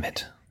 Damn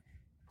it.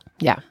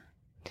 Yeah.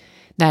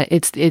 That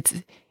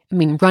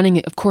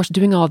running, of course,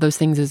 doing all those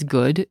things is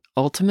good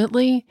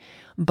ultimately,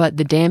 but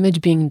the damage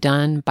being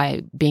done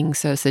by being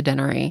so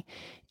sedentary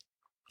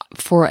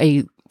for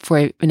an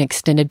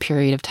extended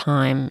period of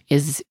time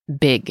is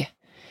big.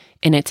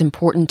 And it's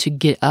important to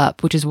get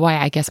up, which is why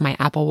I guess my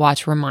Apple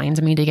Watch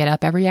reminds me to get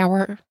up every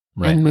hour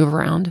and move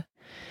around.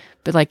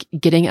 But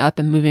getting up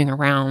and moving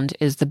around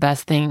is the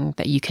best thing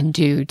that you can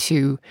do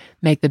to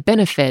make the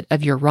benefit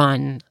of your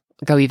run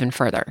go even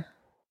further.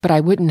 But I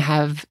wouldn't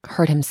have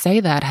heard him say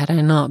that had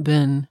I not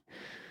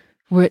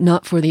were it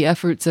not for the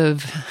efforts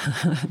of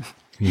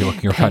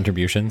your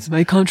contributions.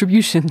 My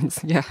contributions,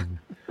 yeah.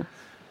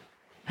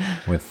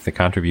 With the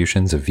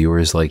contributions of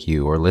viewers like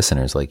you or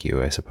listeners like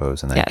you, I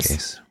suppose, in that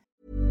case.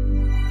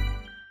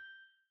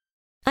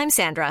 I'm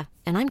Sandra,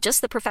 and I'm just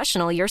the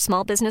professional your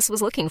small business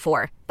was looking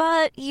for.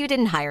 But you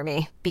didn't hire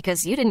me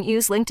because you didn't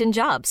use LinkedIn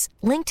Jobs.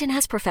 LinkedIn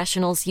has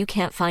professionals you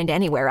can't find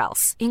anywhere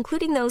else,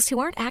 including those who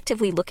aren't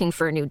actively looking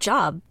for a new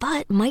job,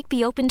 but might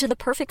be open to the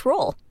perfect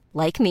role,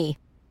 like me.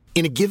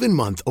 In a given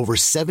month, over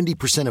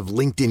 70% of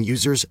LinkedIn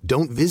users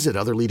don't visit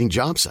other leading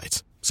job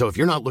sites. So if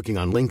you're not looking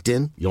on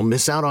LinkedIn, you'll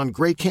miss out on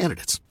great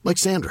candidates like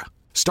Sandra.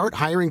 Start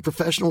hiring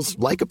professionals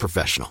like a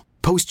professional.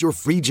 Post your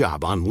free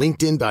job on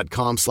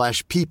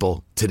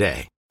linkedin.com/people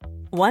today.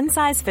 One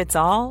size fits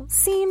all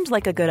seemed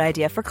like a good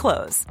idea for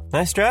clothes.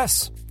 Nice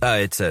dress.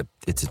 It's a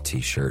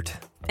t-shirt.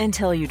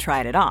 Until you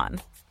tried it on.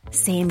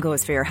 Same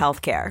goes for your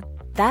healthcare.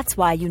 That's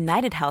why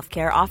United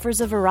Healthcare offers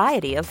a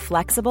variety of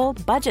flexible,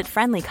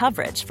 budget-friendly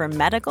coverage for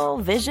medical,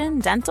 vision,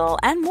 dental,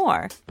 and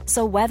more.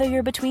 So whether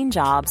you're between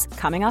jobs,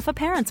 coming off a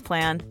parent's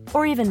plan,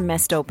 or even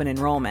missed open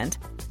enrollment,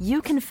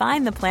 you can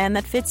find the plan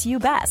that fits you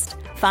best.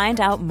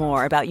 Find out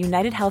more about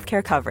United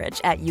Healthcare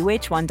coverage at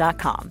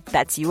UH1.com.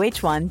 That's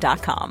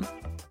UH1.com.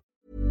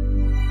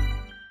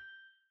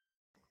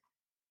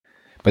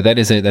 But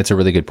that's a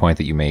really good point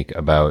that you make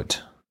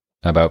about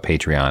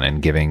Patreon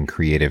and giving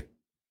creative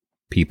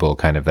people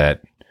kind of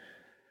that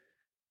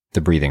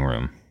the breathing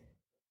room.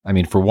 I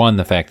mean, for one,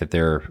 the fact that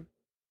their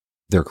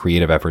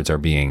creative efforts are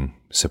being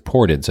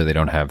supported so they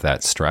don't have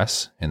that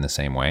stress in the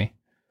same way.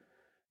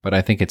 But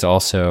I think it's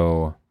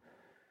also,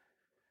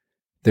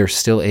 they're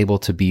still able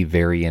to be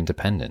very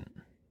independent.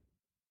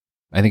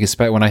 I think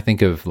especially when I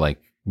think of like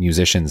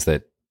musicians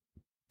that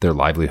their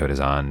livelihood is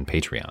on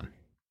Patreon,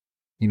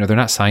 you know, they're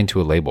not signed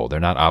to a label. They're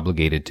not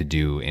obligated to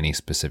do any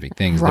specific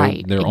things.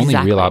 Right, Their only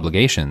real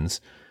obligations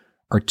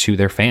are to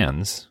their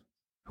fans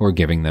who are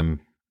giving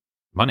them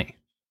money.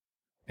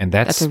 And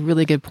that's a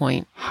really good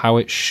point. How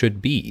it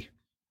should be.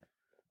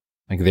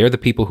 Like, they're the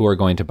people who are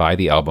going to buy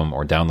the album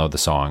or download the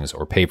songs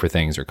or pay for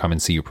things or come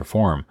and see you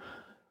perform.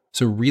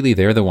 So really,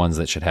 they're the ones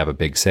that should have a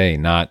big say,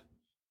 not,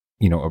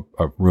 you know,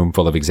 a room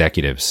full of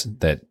executives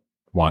that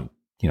want,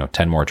 you know,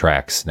 10 more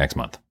tracks next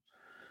month.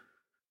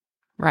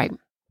 Right.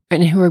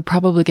 And who are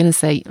probably going to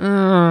say,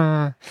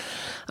 I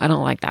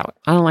don't like that.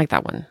 I don't like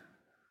that one.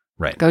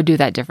 Right. Go do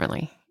that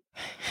differently.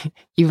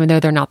 Even though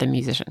they're not the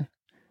musician.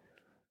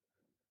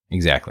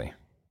 Exactly.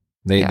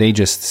 They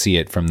just see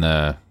it from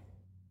the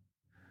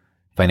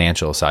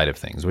financial side of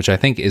things, which I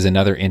think is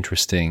another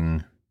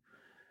interesting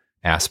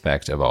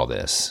aspect of all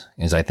this.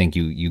 Is I think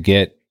you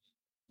get,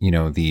 you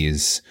know,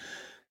 these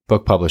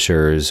book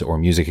publishers or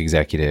music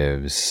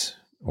executives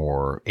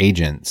or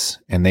agents,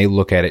 and they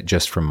look at it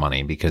just from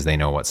money because they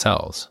know what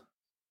sells.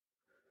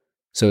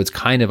 So it's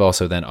kind of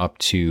also then up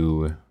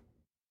to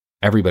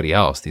everybody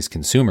else, these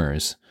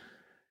consumers,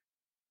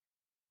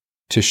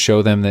 to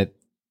show them that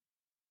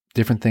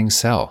different things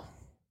sell.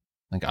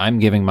 Like, I'm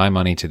giving my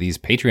money to these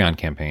Patreon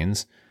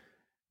campaigns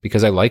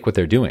because I like what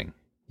they're doing.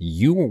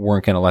 You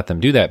weren't going to let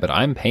them do that, but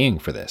I'm paying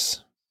for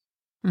this.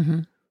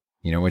 Mm-hmm.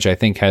 You know, which I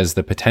think has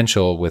the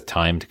potential with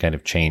time to kind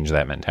of change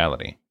that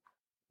mentality.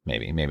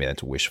 Maybe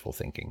that's wishful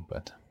thinking,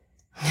 but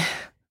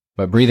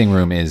breathing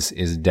room is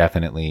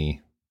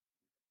definitely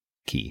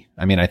key.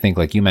 I mean, I think,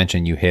 like you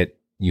mentioned, you hit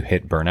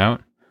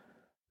burnout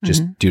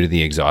just due to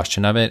the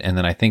exhaustion of it. And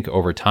then I think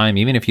over time,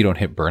 even if you don't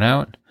hit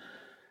burnout,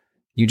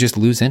 you just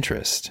lose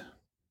interest.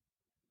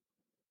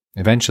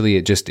 Eventually,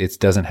 it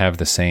doesn't have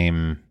the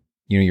same,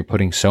 you know, you're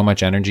putting so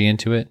much energy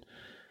into it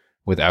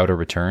without a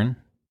return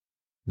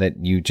that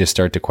you just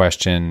start to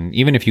question,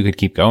 even if you could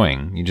keep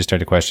going, you just start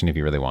to question if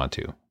you really want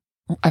to.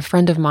 A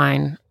friend of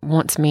mine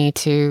wants me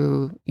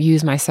to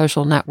use my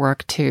social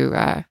network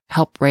to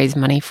help raise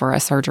money for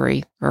a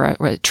surgery or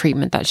a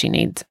treatment that she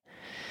needs.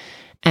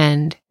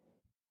 And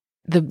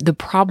the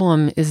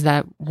problem is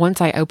that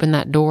once I open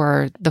that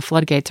door, the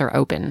floodgates are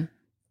open.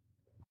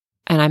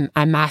 And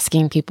I'm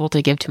asking people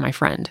to give to my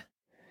friend.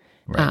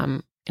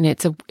 Right. And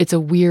it's a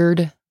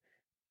weird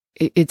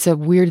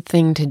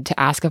thing to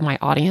ask of my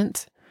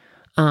audience.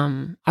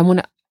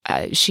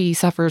 She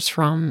suffers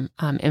from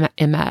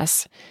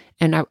MS,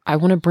 and I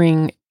want to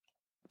bring,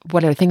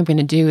 what I think I'm going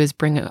to do is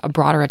bring a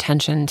broader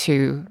attention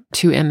to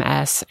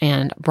MS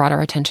and broader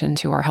attention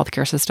to our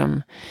healthcare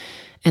system,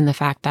 and the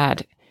fact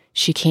that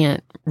she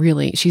can't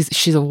really,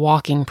 she's a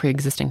walking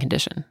pre-existing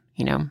condition,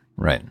 you know?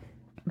 Right.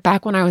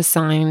 Back when I was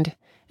signed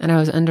and I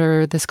was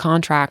under this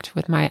contract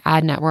with my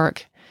ad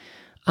network,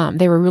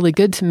 they were really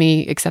good to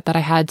me, except that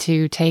I had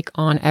to take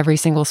on every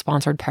single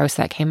sponsored post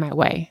that came my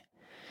way.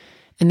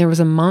 And there was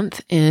a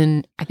month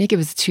in, I think it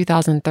was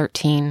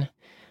 2013,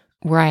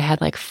 where I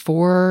had like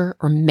 4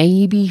 or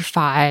maybe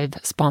 5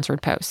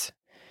 sponsored posts.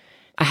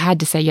 I had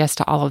to say yes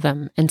to all of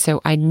them. And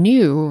so I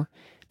knew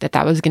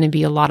that was going to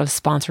be a lot of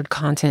sponsored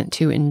content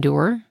to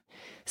endure.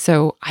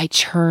 So I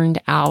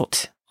churned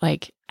out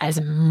like as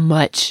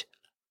much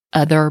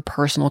other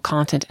personal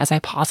content as I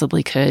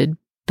possibly could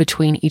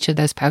between each of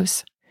those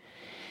posts.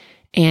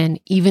 And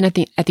even at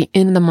the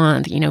end of the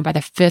month, you know, by the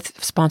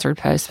 5th sponsored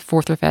post,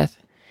 4th or 5th,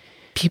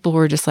 people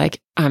were just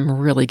like, I'm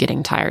really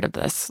getting tired of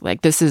this.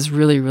 Like, this is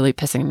really, really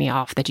pissing me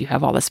off that you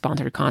have all this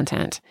sponsored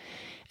content.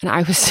 And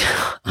I was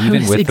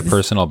the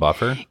personal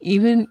buffer?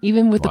 Even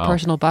with the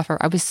personal buffer,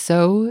 I was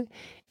so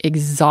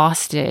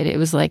exhausted. It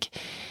was like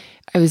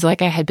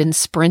I had been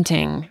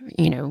sprinting,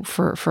 you know,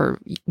 for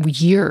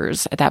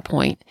years at that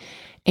point.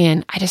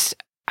 And I just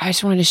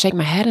wanted to shake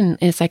my head, and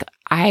it's like,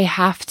 I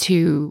have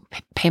to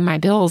pay my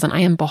bills and I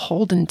am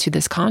beholden to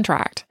this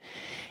contract.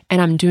 And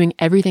I'm doing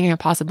everything I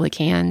possibly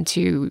can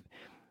to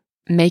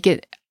make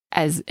it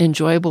as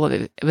enjoyable of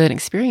an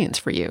experience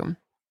for you.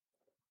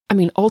 I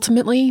mean,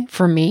 ultimately,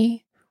 for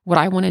me, what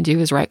I want to do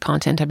is write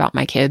content about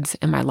my kids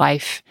and my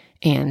life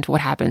and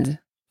what happens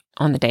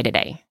on the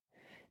day-to-day.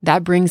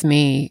 That brings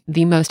me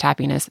the most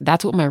happiness.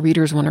 That's what my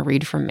readers want to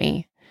read from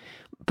me.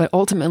 But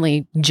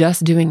ultimately,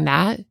 just doing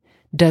that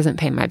doesn't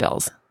pay my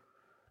bills.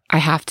 I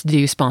have to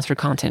do sponsored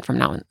content from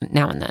now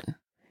and then.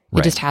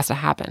 It just has to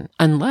happen.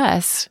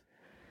 Unless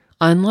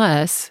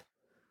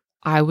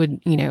I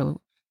would, you know,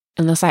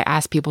 unless I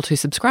ask people to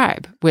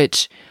subscribe,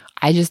 which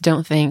I just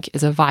don't think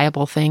is a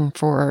viable thing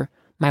for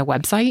my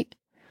website.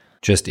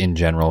 Just in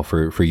general,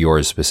 for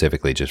yours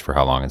specifically, just for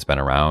how long it's been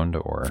around,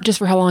 or? Just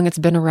for how long it's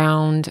been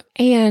around.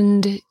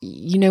 And,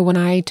 you know, when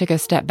I took a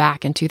step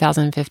back in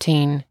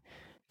 2015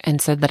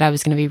 and said that I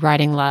was going to be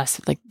writing less,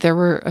 like, there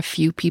were a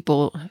few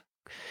people,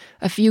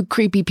 a few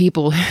creepy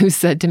people who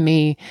said to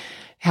me,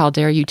 how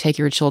dare you take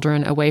your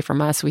children away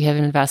from us? We have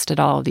invested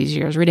all of these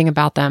years reading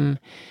about them.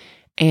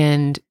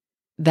 And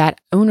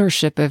that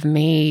ownership of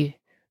me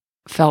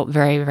felt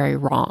very, very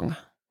wrong.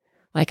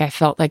 Like I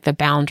felt like the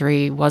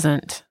boundary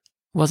wasn't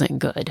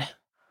good.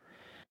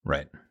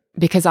 Right.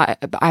 Because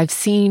I've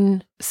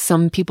seen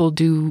some people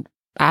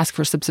ask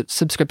for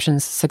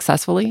subscriptions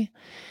successfully,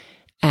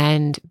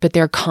 but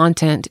their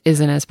content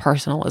isn't as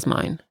personal as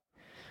mine.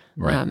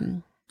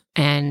 Right.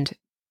 And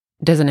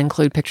doesn't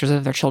include pictures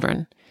of their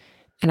children.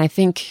 And I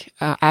think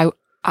I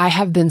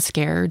have been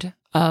scared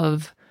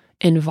of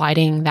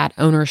inviting that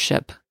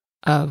ownership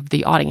of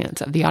the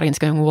audience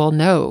going, well,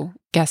 no,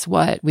 guess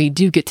what? We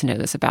do get to know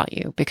this about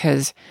you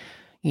because,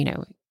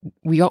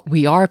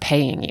 we are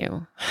paying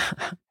you.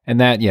 And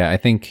that, I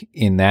think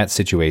in that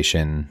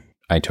situation,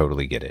 I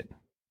totally get it.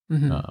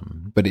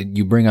 Mm-hmm. But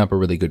you bring up a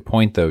really good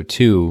point, though,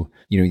 too.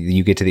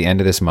 You get to the end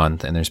of this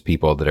month and there's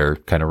people that are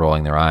kind of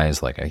rolling their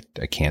eyes like,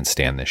 I can't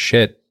stand this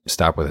shit.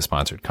 Stop with the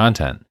sponsored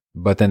content.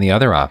 But then the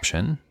other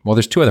option, well,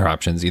 there's two other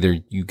options. Either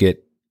you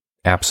get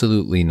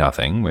absolutely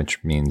nothing,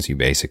 which means you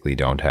basically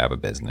don't have a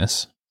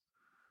business,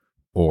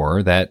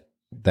 or that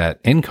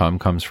income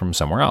comes from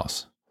somewhere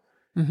else.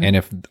 Mm-hmm. And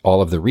if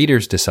all of the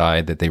readers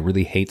decide that they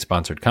really hate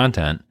sponsored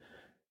content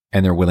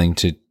and they're willing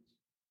to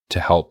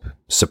help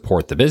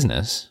support the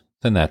business,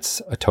 then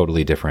that's a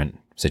totally different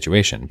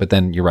situation. But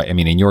then you're right. I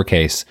mean, in your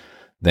case,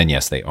 then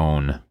yes, they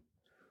own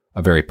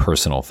a very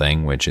personal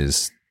thing, which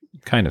is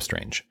kind of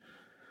strange.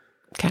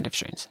 Yeah.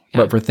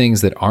 But for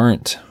things that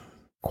aren't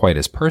quite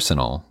as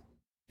personal,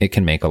 it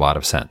can make a lot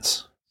of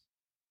sense.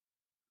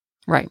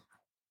 Right.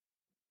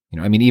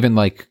 Even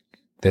like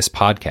this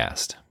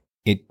podcast,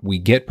 we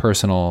get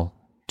personal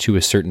to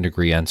a certain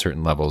degree on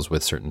certain levels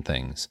with certain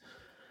things,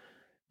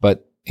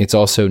 but it's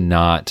also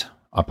not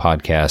a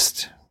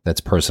podcast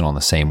that's personal in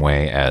the same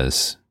way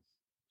as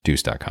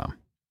Deuce.com.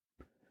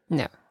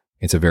 No.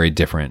 It's a very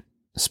different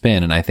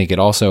spin. And I think it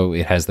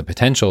has the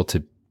potential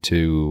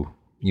to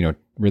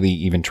really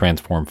even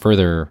transform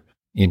further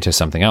into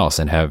something else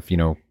and have,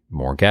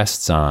 more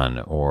guests on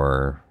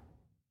or,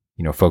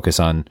 focus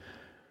on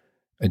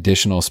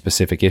additional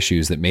specific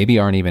issues that maybe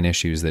aren't even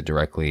issues that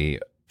directly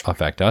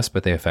affect us,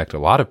 but they affect a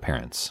lot of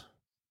parents.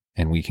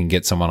 And we can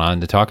get someone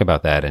on to talk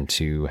about that and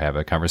to have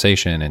a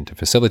conversation and to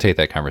facilitate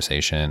that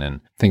conversation and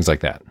things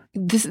like that.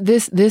 This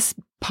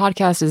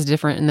podcast is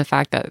different in the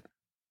fact that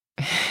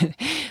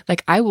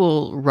like I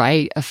will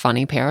write a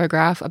funny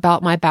paragraph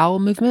about my bowel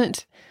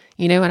movement,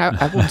 and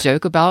I will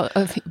joke about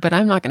it, but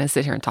I'm not going to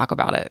sit here and talk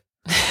about it.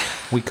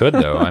 We could,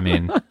 though. I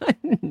mean,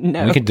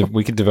 no.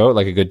 we could devote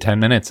like a good 10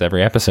 minutes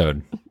every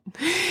episode.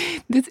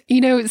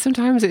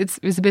 Sometimes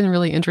it's been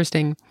really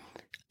interesting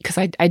because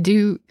I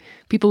do,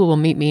 people will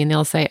meet me and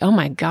they'll say, oh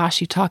my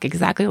gosh, you talk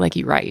exactly like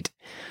you write.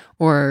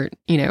 Or,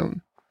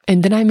 and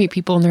then I meet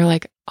people and they're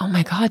like, oh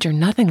my God, you're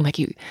nothing like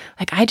you.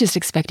 Like, I just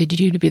expected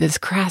you to be this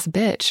crass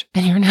bitch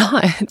and you're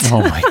not.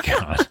 Oh my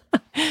God.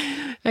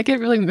 I get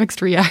really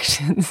mixed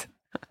reactions.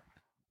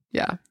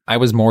 Yeah. I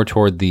was more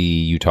toward the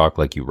you talk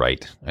like you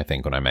write, I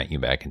think, when I met you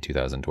back in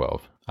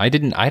 2012. I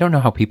don't know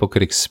how people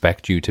could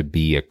expect you to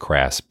be a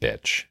crass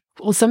bitch.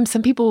 Well, some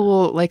people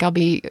will, like, I'll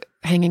be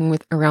hanging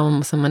around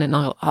with someone and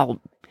I'll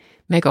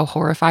make a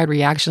horrified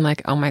reaction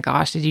like, oh my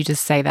gosh, did you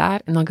just say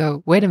that? And they'll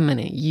go, wait a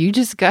minute, you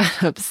just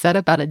got upset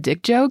about a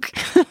dick joke?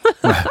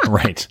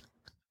 Right.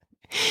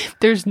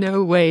 There's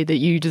no way that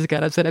you just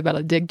got upset about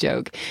a dick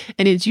joke.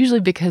 And it's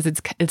usually because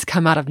it's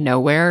come out of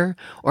nowhere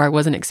or I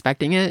wasn't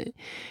expecting it.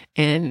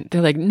 And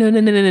they're like,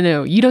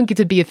 no. You don't get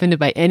to be offended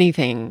by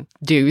anything,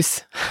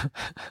 Deuce.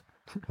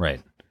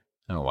 Right.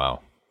 Oh,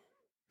 wow.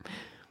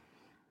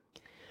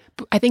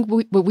 I think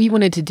what we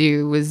wanted to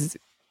do was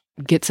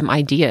get some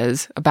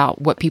ideas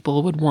about what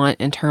people would want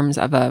in terms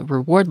of a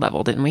reward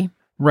level, didn't we?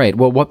 Right.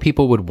 Well, what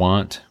people would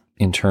want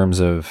in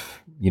terms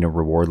of,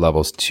 reward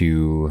levels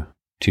to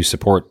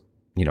support,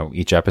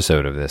 each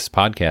episode of this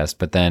podcast.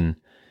 But then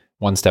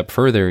one step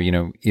further,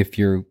 if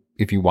you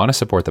want to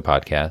support the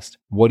podcast,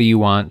 what do you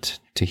want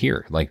to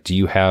hear? Like, do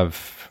you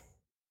have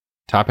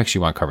topics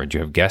you want covered? Do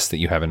you have guests that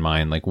you have in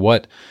mind? Like,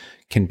 what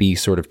can be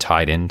sort of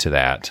tied into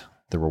that,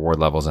 the reward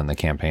levels and the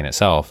campaign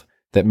itself,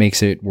 that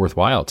makes it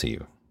worthwhile to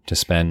you to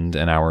spend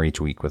an hour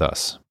each week with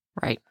us?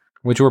 Right.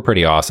 Which we're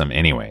pretty awesome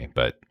anyway,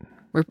 but...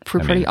 We're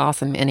pretty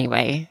awesome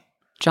anyway.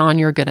 John,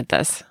 you're good at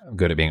this. I'm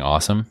good at being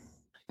awesome?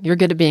 You're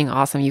good at being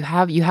awesome. You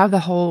have the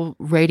whole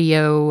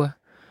radio...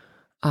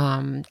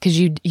 because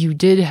you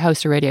did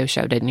host a radio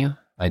show, didn't you?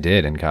 I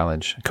did in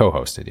college.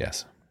 Co-hosted,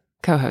 yes.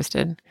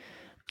 Co-hosted.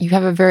 You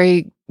have a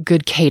very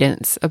good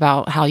cadence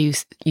about how you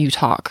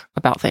talk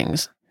about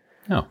things.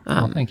 Oh,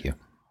 well, thank you.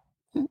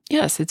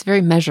 Yes, it's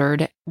very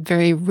measured,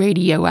 very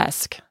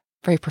radio-esque,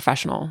 very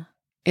professional.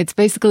 It's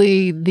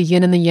basically the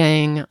yin and the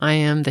yang. I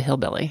am the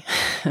hillbilly.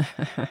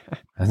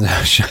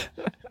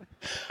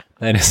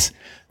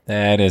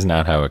 That is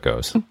not how it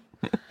goes.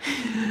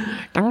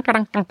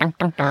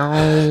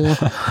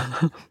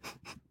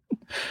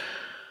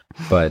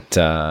 But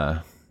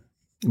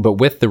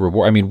with the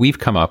reward, I mean, we've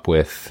come up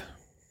with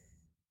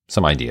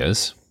some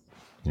ideas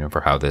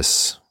for how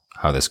this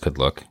could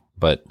look,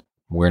 but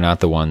we're not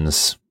the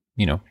ones,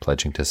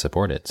 pledging to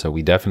support it. So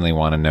we definitely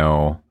want to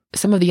know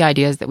some of the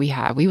ideas that we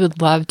have. We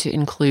would love to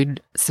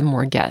include some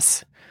more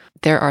guests.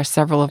 There are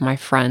several of my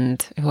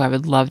friends who I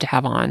would love to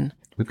have on.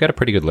 We've got a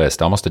pretty good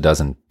list, almost a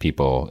dozen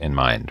people in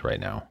mind right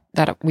now.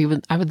 That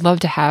I would love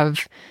to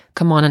have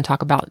come on and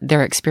talk about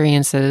their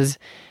experiences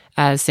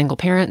as single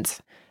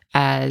parents,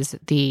 as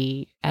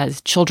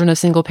children of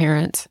single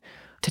parents,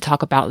 to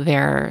talk about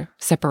their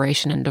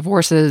separation and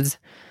divorces,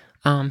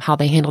 how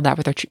they handled that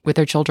with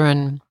their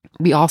children.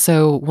 We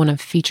also want to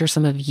feature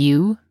some of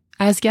you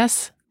as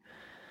guests.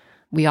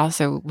 We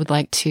also would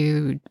like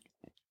to,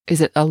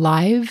 is it a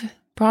live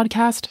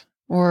broadcast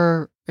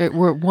or a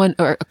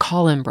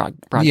call-in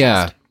broadcast?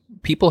 Yeah,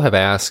 people have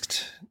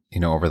asked,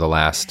 over the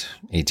last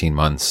 18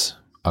 months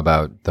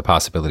about the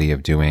possibility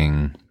of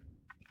doing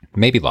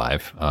maybe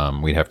live.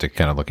 We'd have to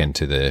kind of look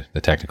into the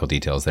technical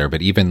details there,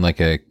 but even like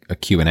a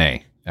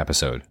Q&A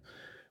episode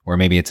where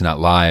maybe it's not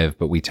live,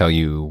 but we tell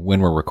you when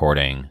we're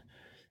recording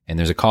and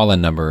there's a call-in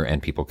number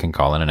and people can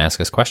call in and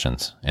ask us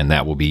questions, and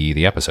that will be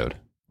the episode,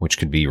 which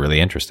could be really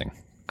interesting.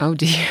 Oh,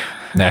 dear.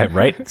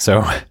 Right?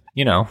 So,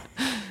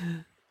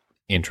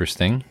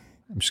 interesting.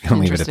 I'm just going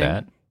to leave it at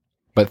that.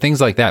 But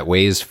things like that,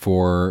 ways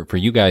for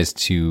you guys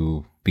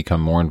to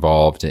become more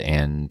involved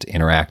and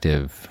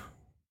interactive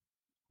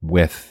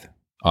with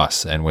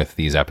us and with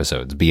these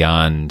episodes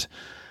beyond,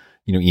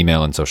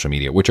 email and social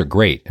media, which are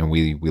great. And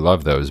we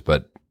love those,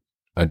 but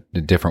a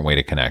different way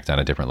to connect on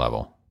a different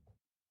level.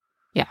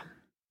 Yeah.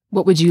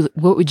 What would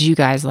you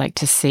guys like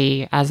to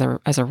see as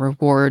a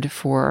reward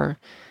for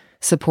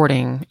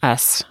supporting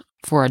us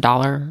for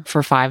 $1,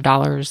 for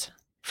 $5,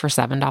 for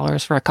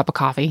 $7, for a cup of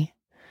coffee,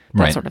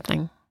 that sort of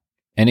thing?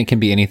 And it can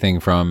be anything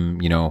from,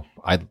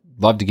 I'd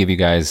love to give you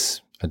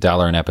guys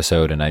 $1 an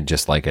episode and I'd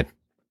just like a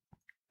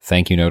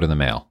thank you note in the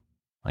mail.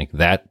 Like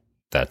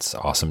that's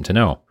awesome to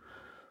know.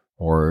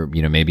 Or,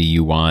 maybe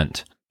you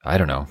want, I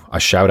don't know, a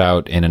shout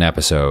out in an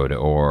episode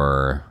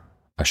or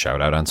a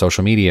shout out on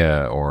social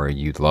media, or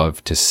you'd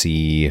love to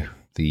see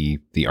the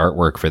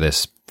artwork for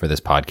this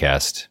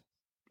podcast,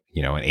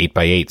 an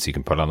 8x8 so you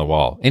can put it on the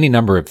wall. Any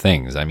number of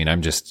things. I mean,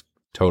 I'm just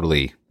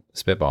totally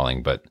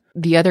spitballing, but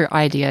the other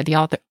idea,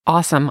 the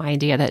awesome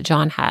idea that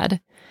John had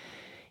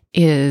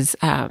is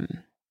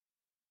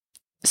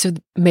so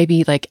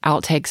maybe like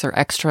outtakes or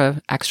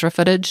extra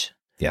footage.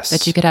 Yes.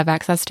 That you could have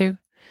access to.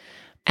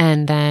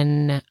 And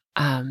then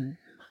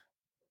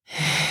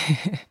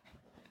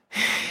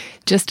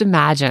just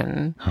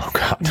imagine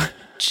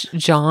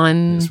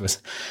John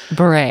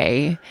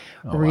Beret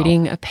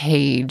reading a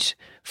page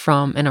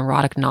from an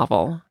erotic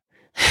novel.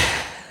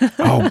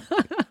 And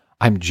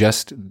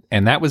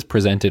that was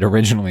presented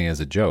originally as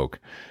a joke,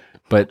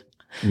 but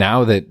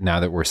now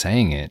that we're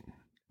saying it,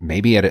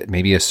 maybe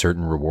a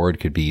certain reward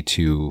could be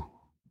to,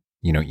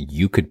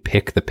 you could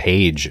pick the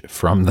page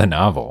from the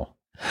novel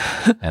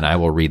and I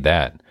will read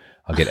that.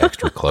 I'll get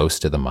extra close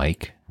to the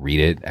mic, read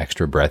it,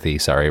 extra breathy.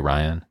 Sorry,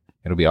 Ryan.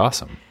 It'll be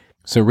awesome.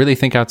 So really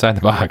think outside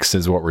the box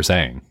is what we're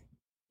saying.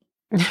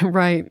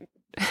 Right.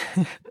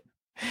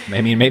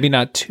 I mean, maybe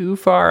not too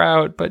far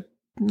out, but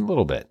a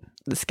little bit.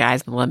 The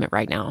sky's the limit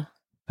right now.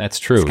 That's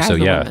true. So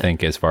limit.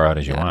 Think as far out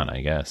as you want,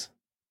 I guess.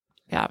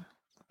 Yeah.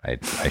 I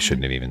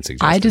shouldn't have even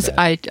suggested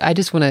that. I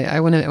just want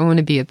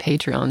to be a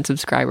Patreon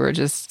subscriber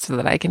just so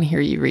that I can hear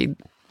you read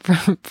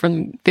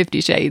from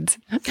 50 Shades.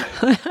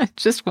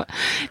 just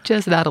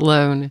that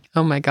alone.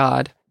 Oh my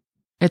God.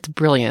 It's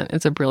brilliant.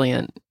 It's a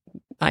brilliant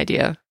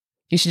idea.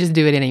 You should just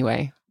do it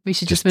anyway. We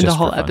should just spend a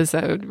whole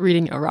episode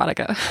reading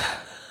erotica.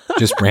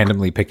 Just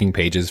randomly picking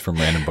pages from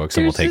random books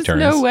and we'll take turns.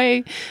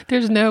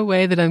 There's no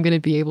way that I'm going to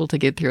be able to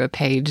get through a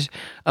page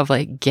of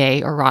like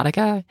gay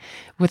erotica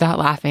without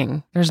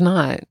laughing. There's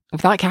not.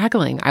 Without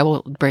cackling. I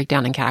will break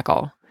down and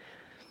cackle.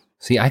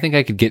 See, I think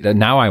I could get,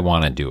 now I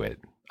want to do it.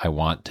 I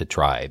want to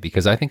try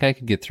because I think I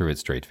could get through it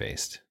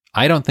straight-faced.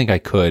 I don't think I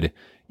could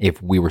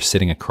if we were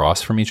sitting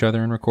across from each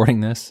other and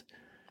recording this.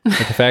 But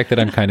the fact that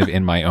I'm kind of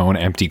in my own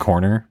empty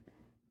corner,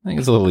 I think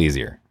it's a little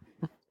easier.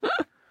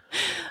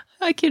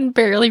 I can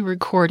barely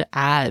record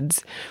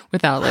ads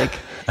without like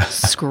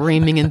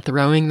screaming and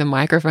throwing the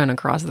microphone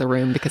across the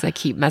room because I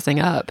keep messing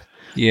up.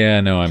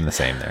 Yeah, no, I'm the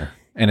same there.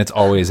 And it's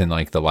always in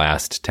like the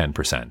last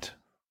 10%.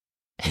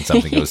 And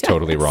something goes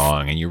totally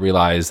wrong and you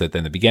realize that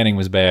then the beginning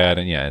was bad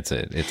and it's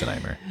a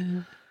nightmare.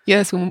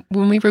 Yes, when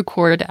we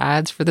recorded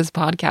ads for this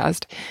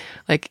podcast,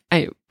 like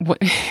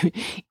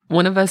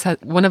one of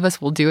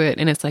us will do it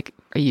and it's like,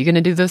 are you going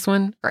to do this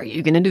one? Are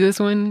you going to do this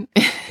one?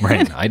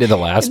 Right. I did the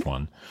last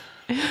one.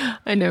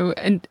 I know.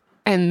 And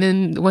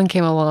then one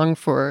came along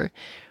for,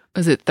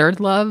 was it Third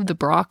Love, the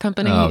bra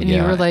company? Oh, and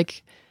you were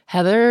like,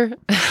 Heather.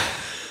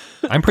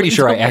 I'm pretty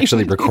sure I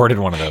actually recorded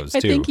one of those too.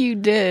 I think you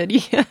did.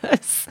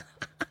 Yes.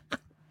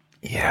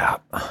 Yeah.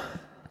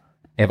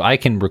 If I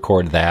can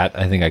record that,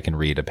 I think I can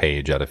read a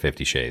page out of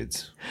 50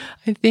 Shades.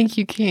 I think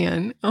you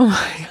can. Oh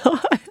my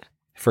God.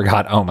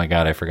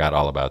 I forgot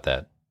all about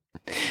that.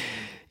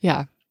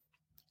 Yeah.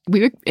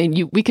 We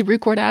could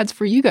record ads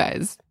for you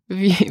guys.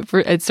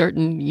 for at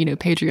certain,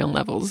 Patreon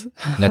levels.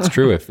 That's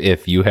true.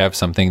 If you have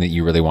something that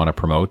you really want to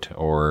promote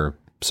or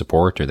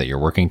support or that you're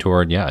working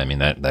toward, yeah, I mean,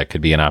 that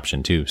could be an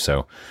option too.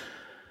 So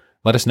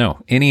let us know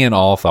any and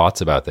all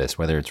thoughts about this,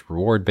 whether it's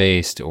reward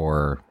based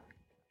or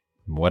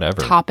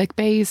whatever, topic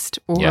based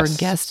or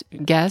Yes.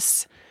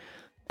 guess,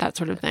 that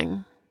sort of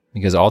thing.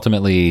 Because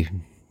ultimately,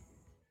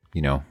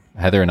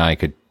 Heather and I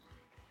could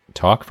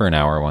talk for an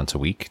hour once a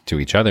week to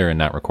each other and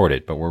not record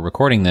it, but we're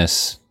recording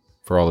this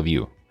for all of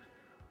you.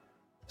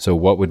 So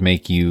what would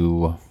make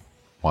you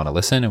want to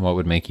listen and what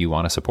would make you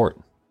want to support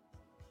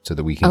so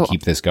that we can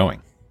keep this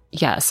going?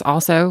 Yes.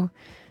 Also,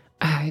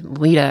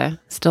 Lita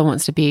still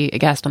wants to be a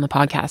guest on the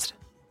podcast.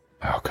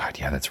 Oh God.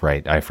 Yeah, that's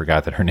right. I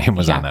forgot that her name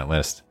was on that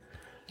list.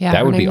 Yeah.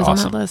 That would be was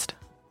awesome. on that list.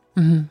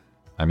 Mm-hmm.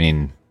 I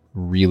mean,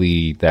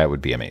 really, that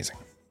would be amazing.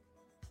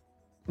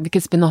 We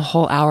could spend the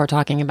whole hour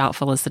talking about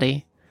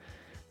Felicity.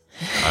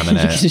 I'm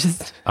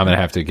gonna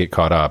have to get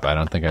caught up. I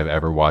don't think I've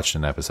ever watched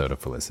an episode of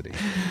Felicity.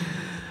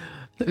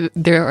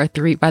 There are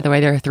 3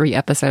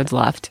 episodes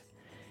left.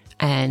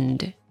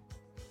 And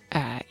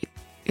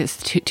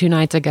it's two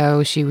nights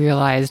ago, she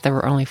realized there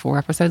were only 4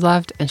 episodes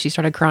left, and she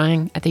started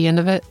crying at the end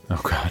of it. Oh,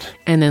 God.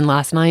 And then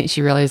last night,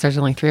 she realized there's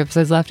only 3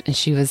 episodes left, and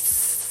she was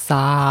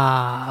sobbing.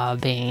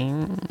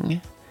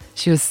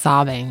 She was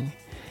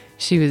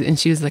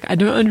like, I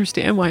don't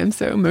understand why I'm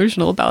so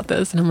emotional about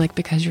this. And I'm like,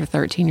 because you're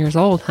 13 years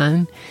old,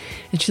 hon.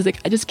 And she's like,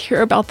 I just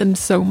care about them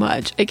so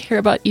much. I care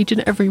about each and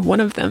every one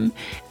of them.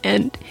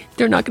 And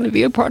they're not going to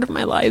be a part of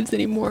my lives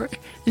anymore.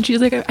 And she's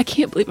like, I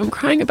can't believe I'm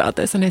crying about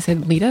this. And I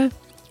said, Lita,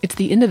 it's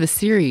the end of a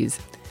series.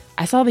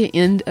 I saw the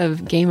end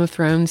of Game of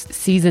Thrones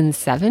season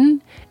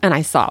 7 and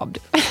I sobbed.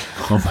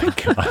 Oh my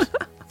God.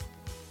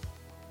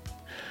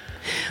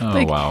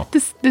 Oh, wow.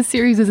 This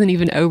series isn't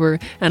even over.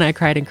 And I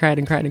cried and cried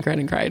and cried and cried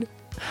and cried.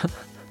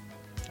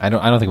 I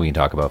don't think we can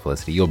talk about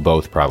Felicity. You'll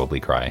both probably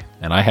cry.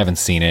 And I haven't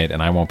seen it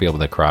and I won't be able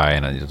to cry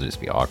and it'll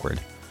just be awkward.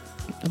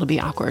 It'll be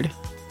awkward.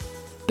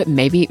 But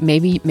maybe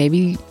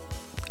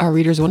our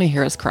readers want to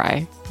hear us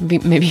cry.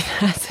 Maybe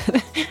that's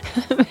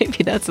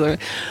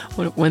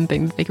one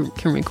thing that they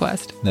can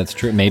request. That's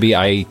true. Maybe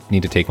I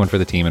need to take one for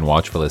the team and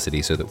watch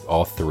Felicity so that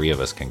all 3 of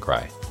us can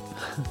cry.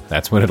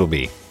 That's what it'll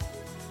be.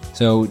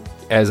 So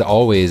as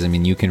always, I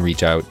mean, you can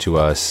reach out to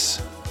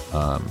us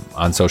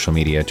on social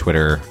media,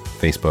 Twitter,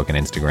 Facebook, and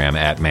Instagram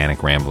at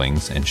Manic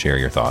Ramblings and share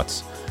your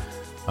thoughts.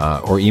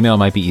 Or email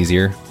might be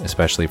easier,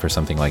 especially for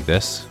something like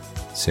this.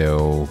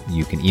 So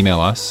you can email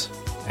us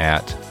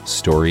at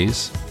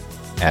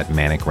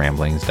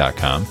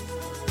stories@manicramblings.com.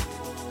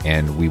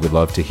 And we would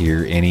love to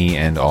hear any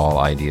and all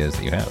ideas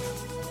that you have,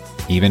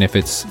 even if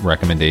it's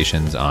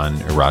recommendations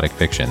on erotic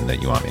fiction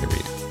that you want me to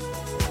read.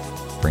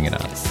 Bring it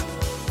on. Yes.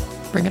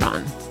 Bring it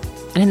on.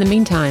 And in the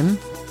meantime,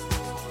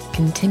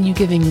 continue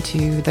giving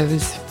to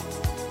those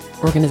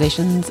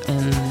organizations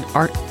and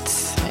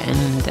arts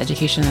and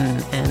education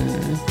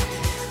and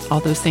all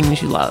those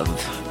things you love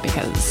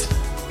because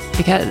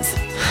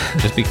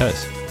just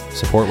because.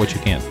 Support what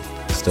you can.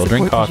 Still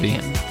drink coffee,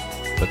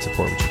 but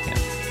support what you can.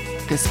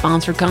 Because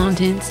sponsored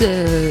content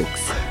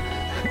sucks.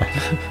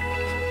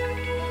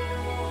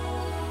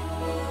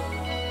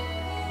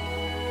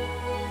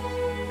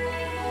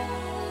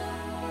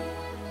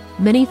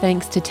 Many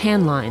thanks to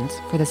Tan Lines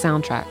for the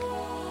soundtrack,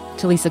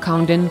 to Lisa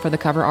Congdon for the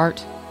cover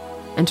art,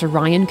 and to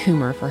Ryan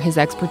Coomer for his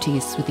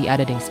expertise with the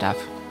editing stuff.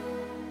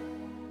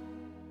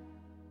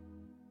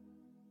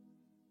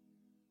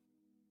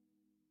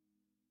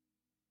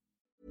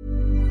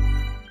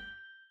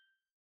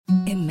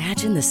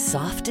 Imagine the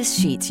softest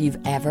sheets you've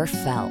ever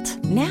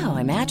felt. Now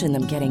imagine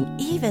them getting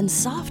even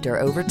softer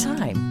over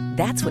time.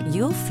 That's what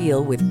you'll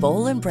feel with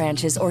Boll &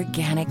 Branch's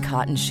organic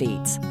cotton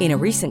sheets. In a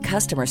recent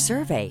customer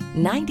survey,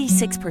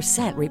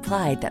 96%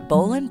 replied that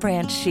Boll &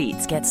 Branch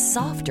sheets get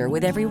softer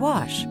with every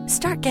wash.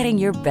 Start getting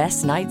your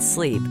best night's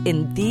sleep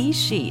in these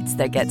sheets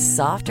that get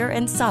softer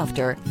and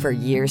softer for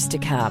years to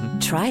come.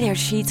 Try their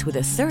sheets with a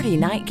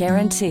 30-night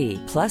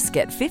guarantee. Plus,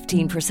 get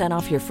 15%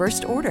 off your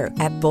first order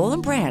at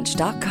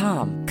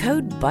bollandbranch.com.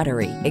 Code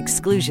BUTTERY.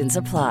 Exclusions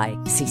apply.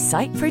 See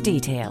site for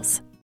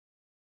details.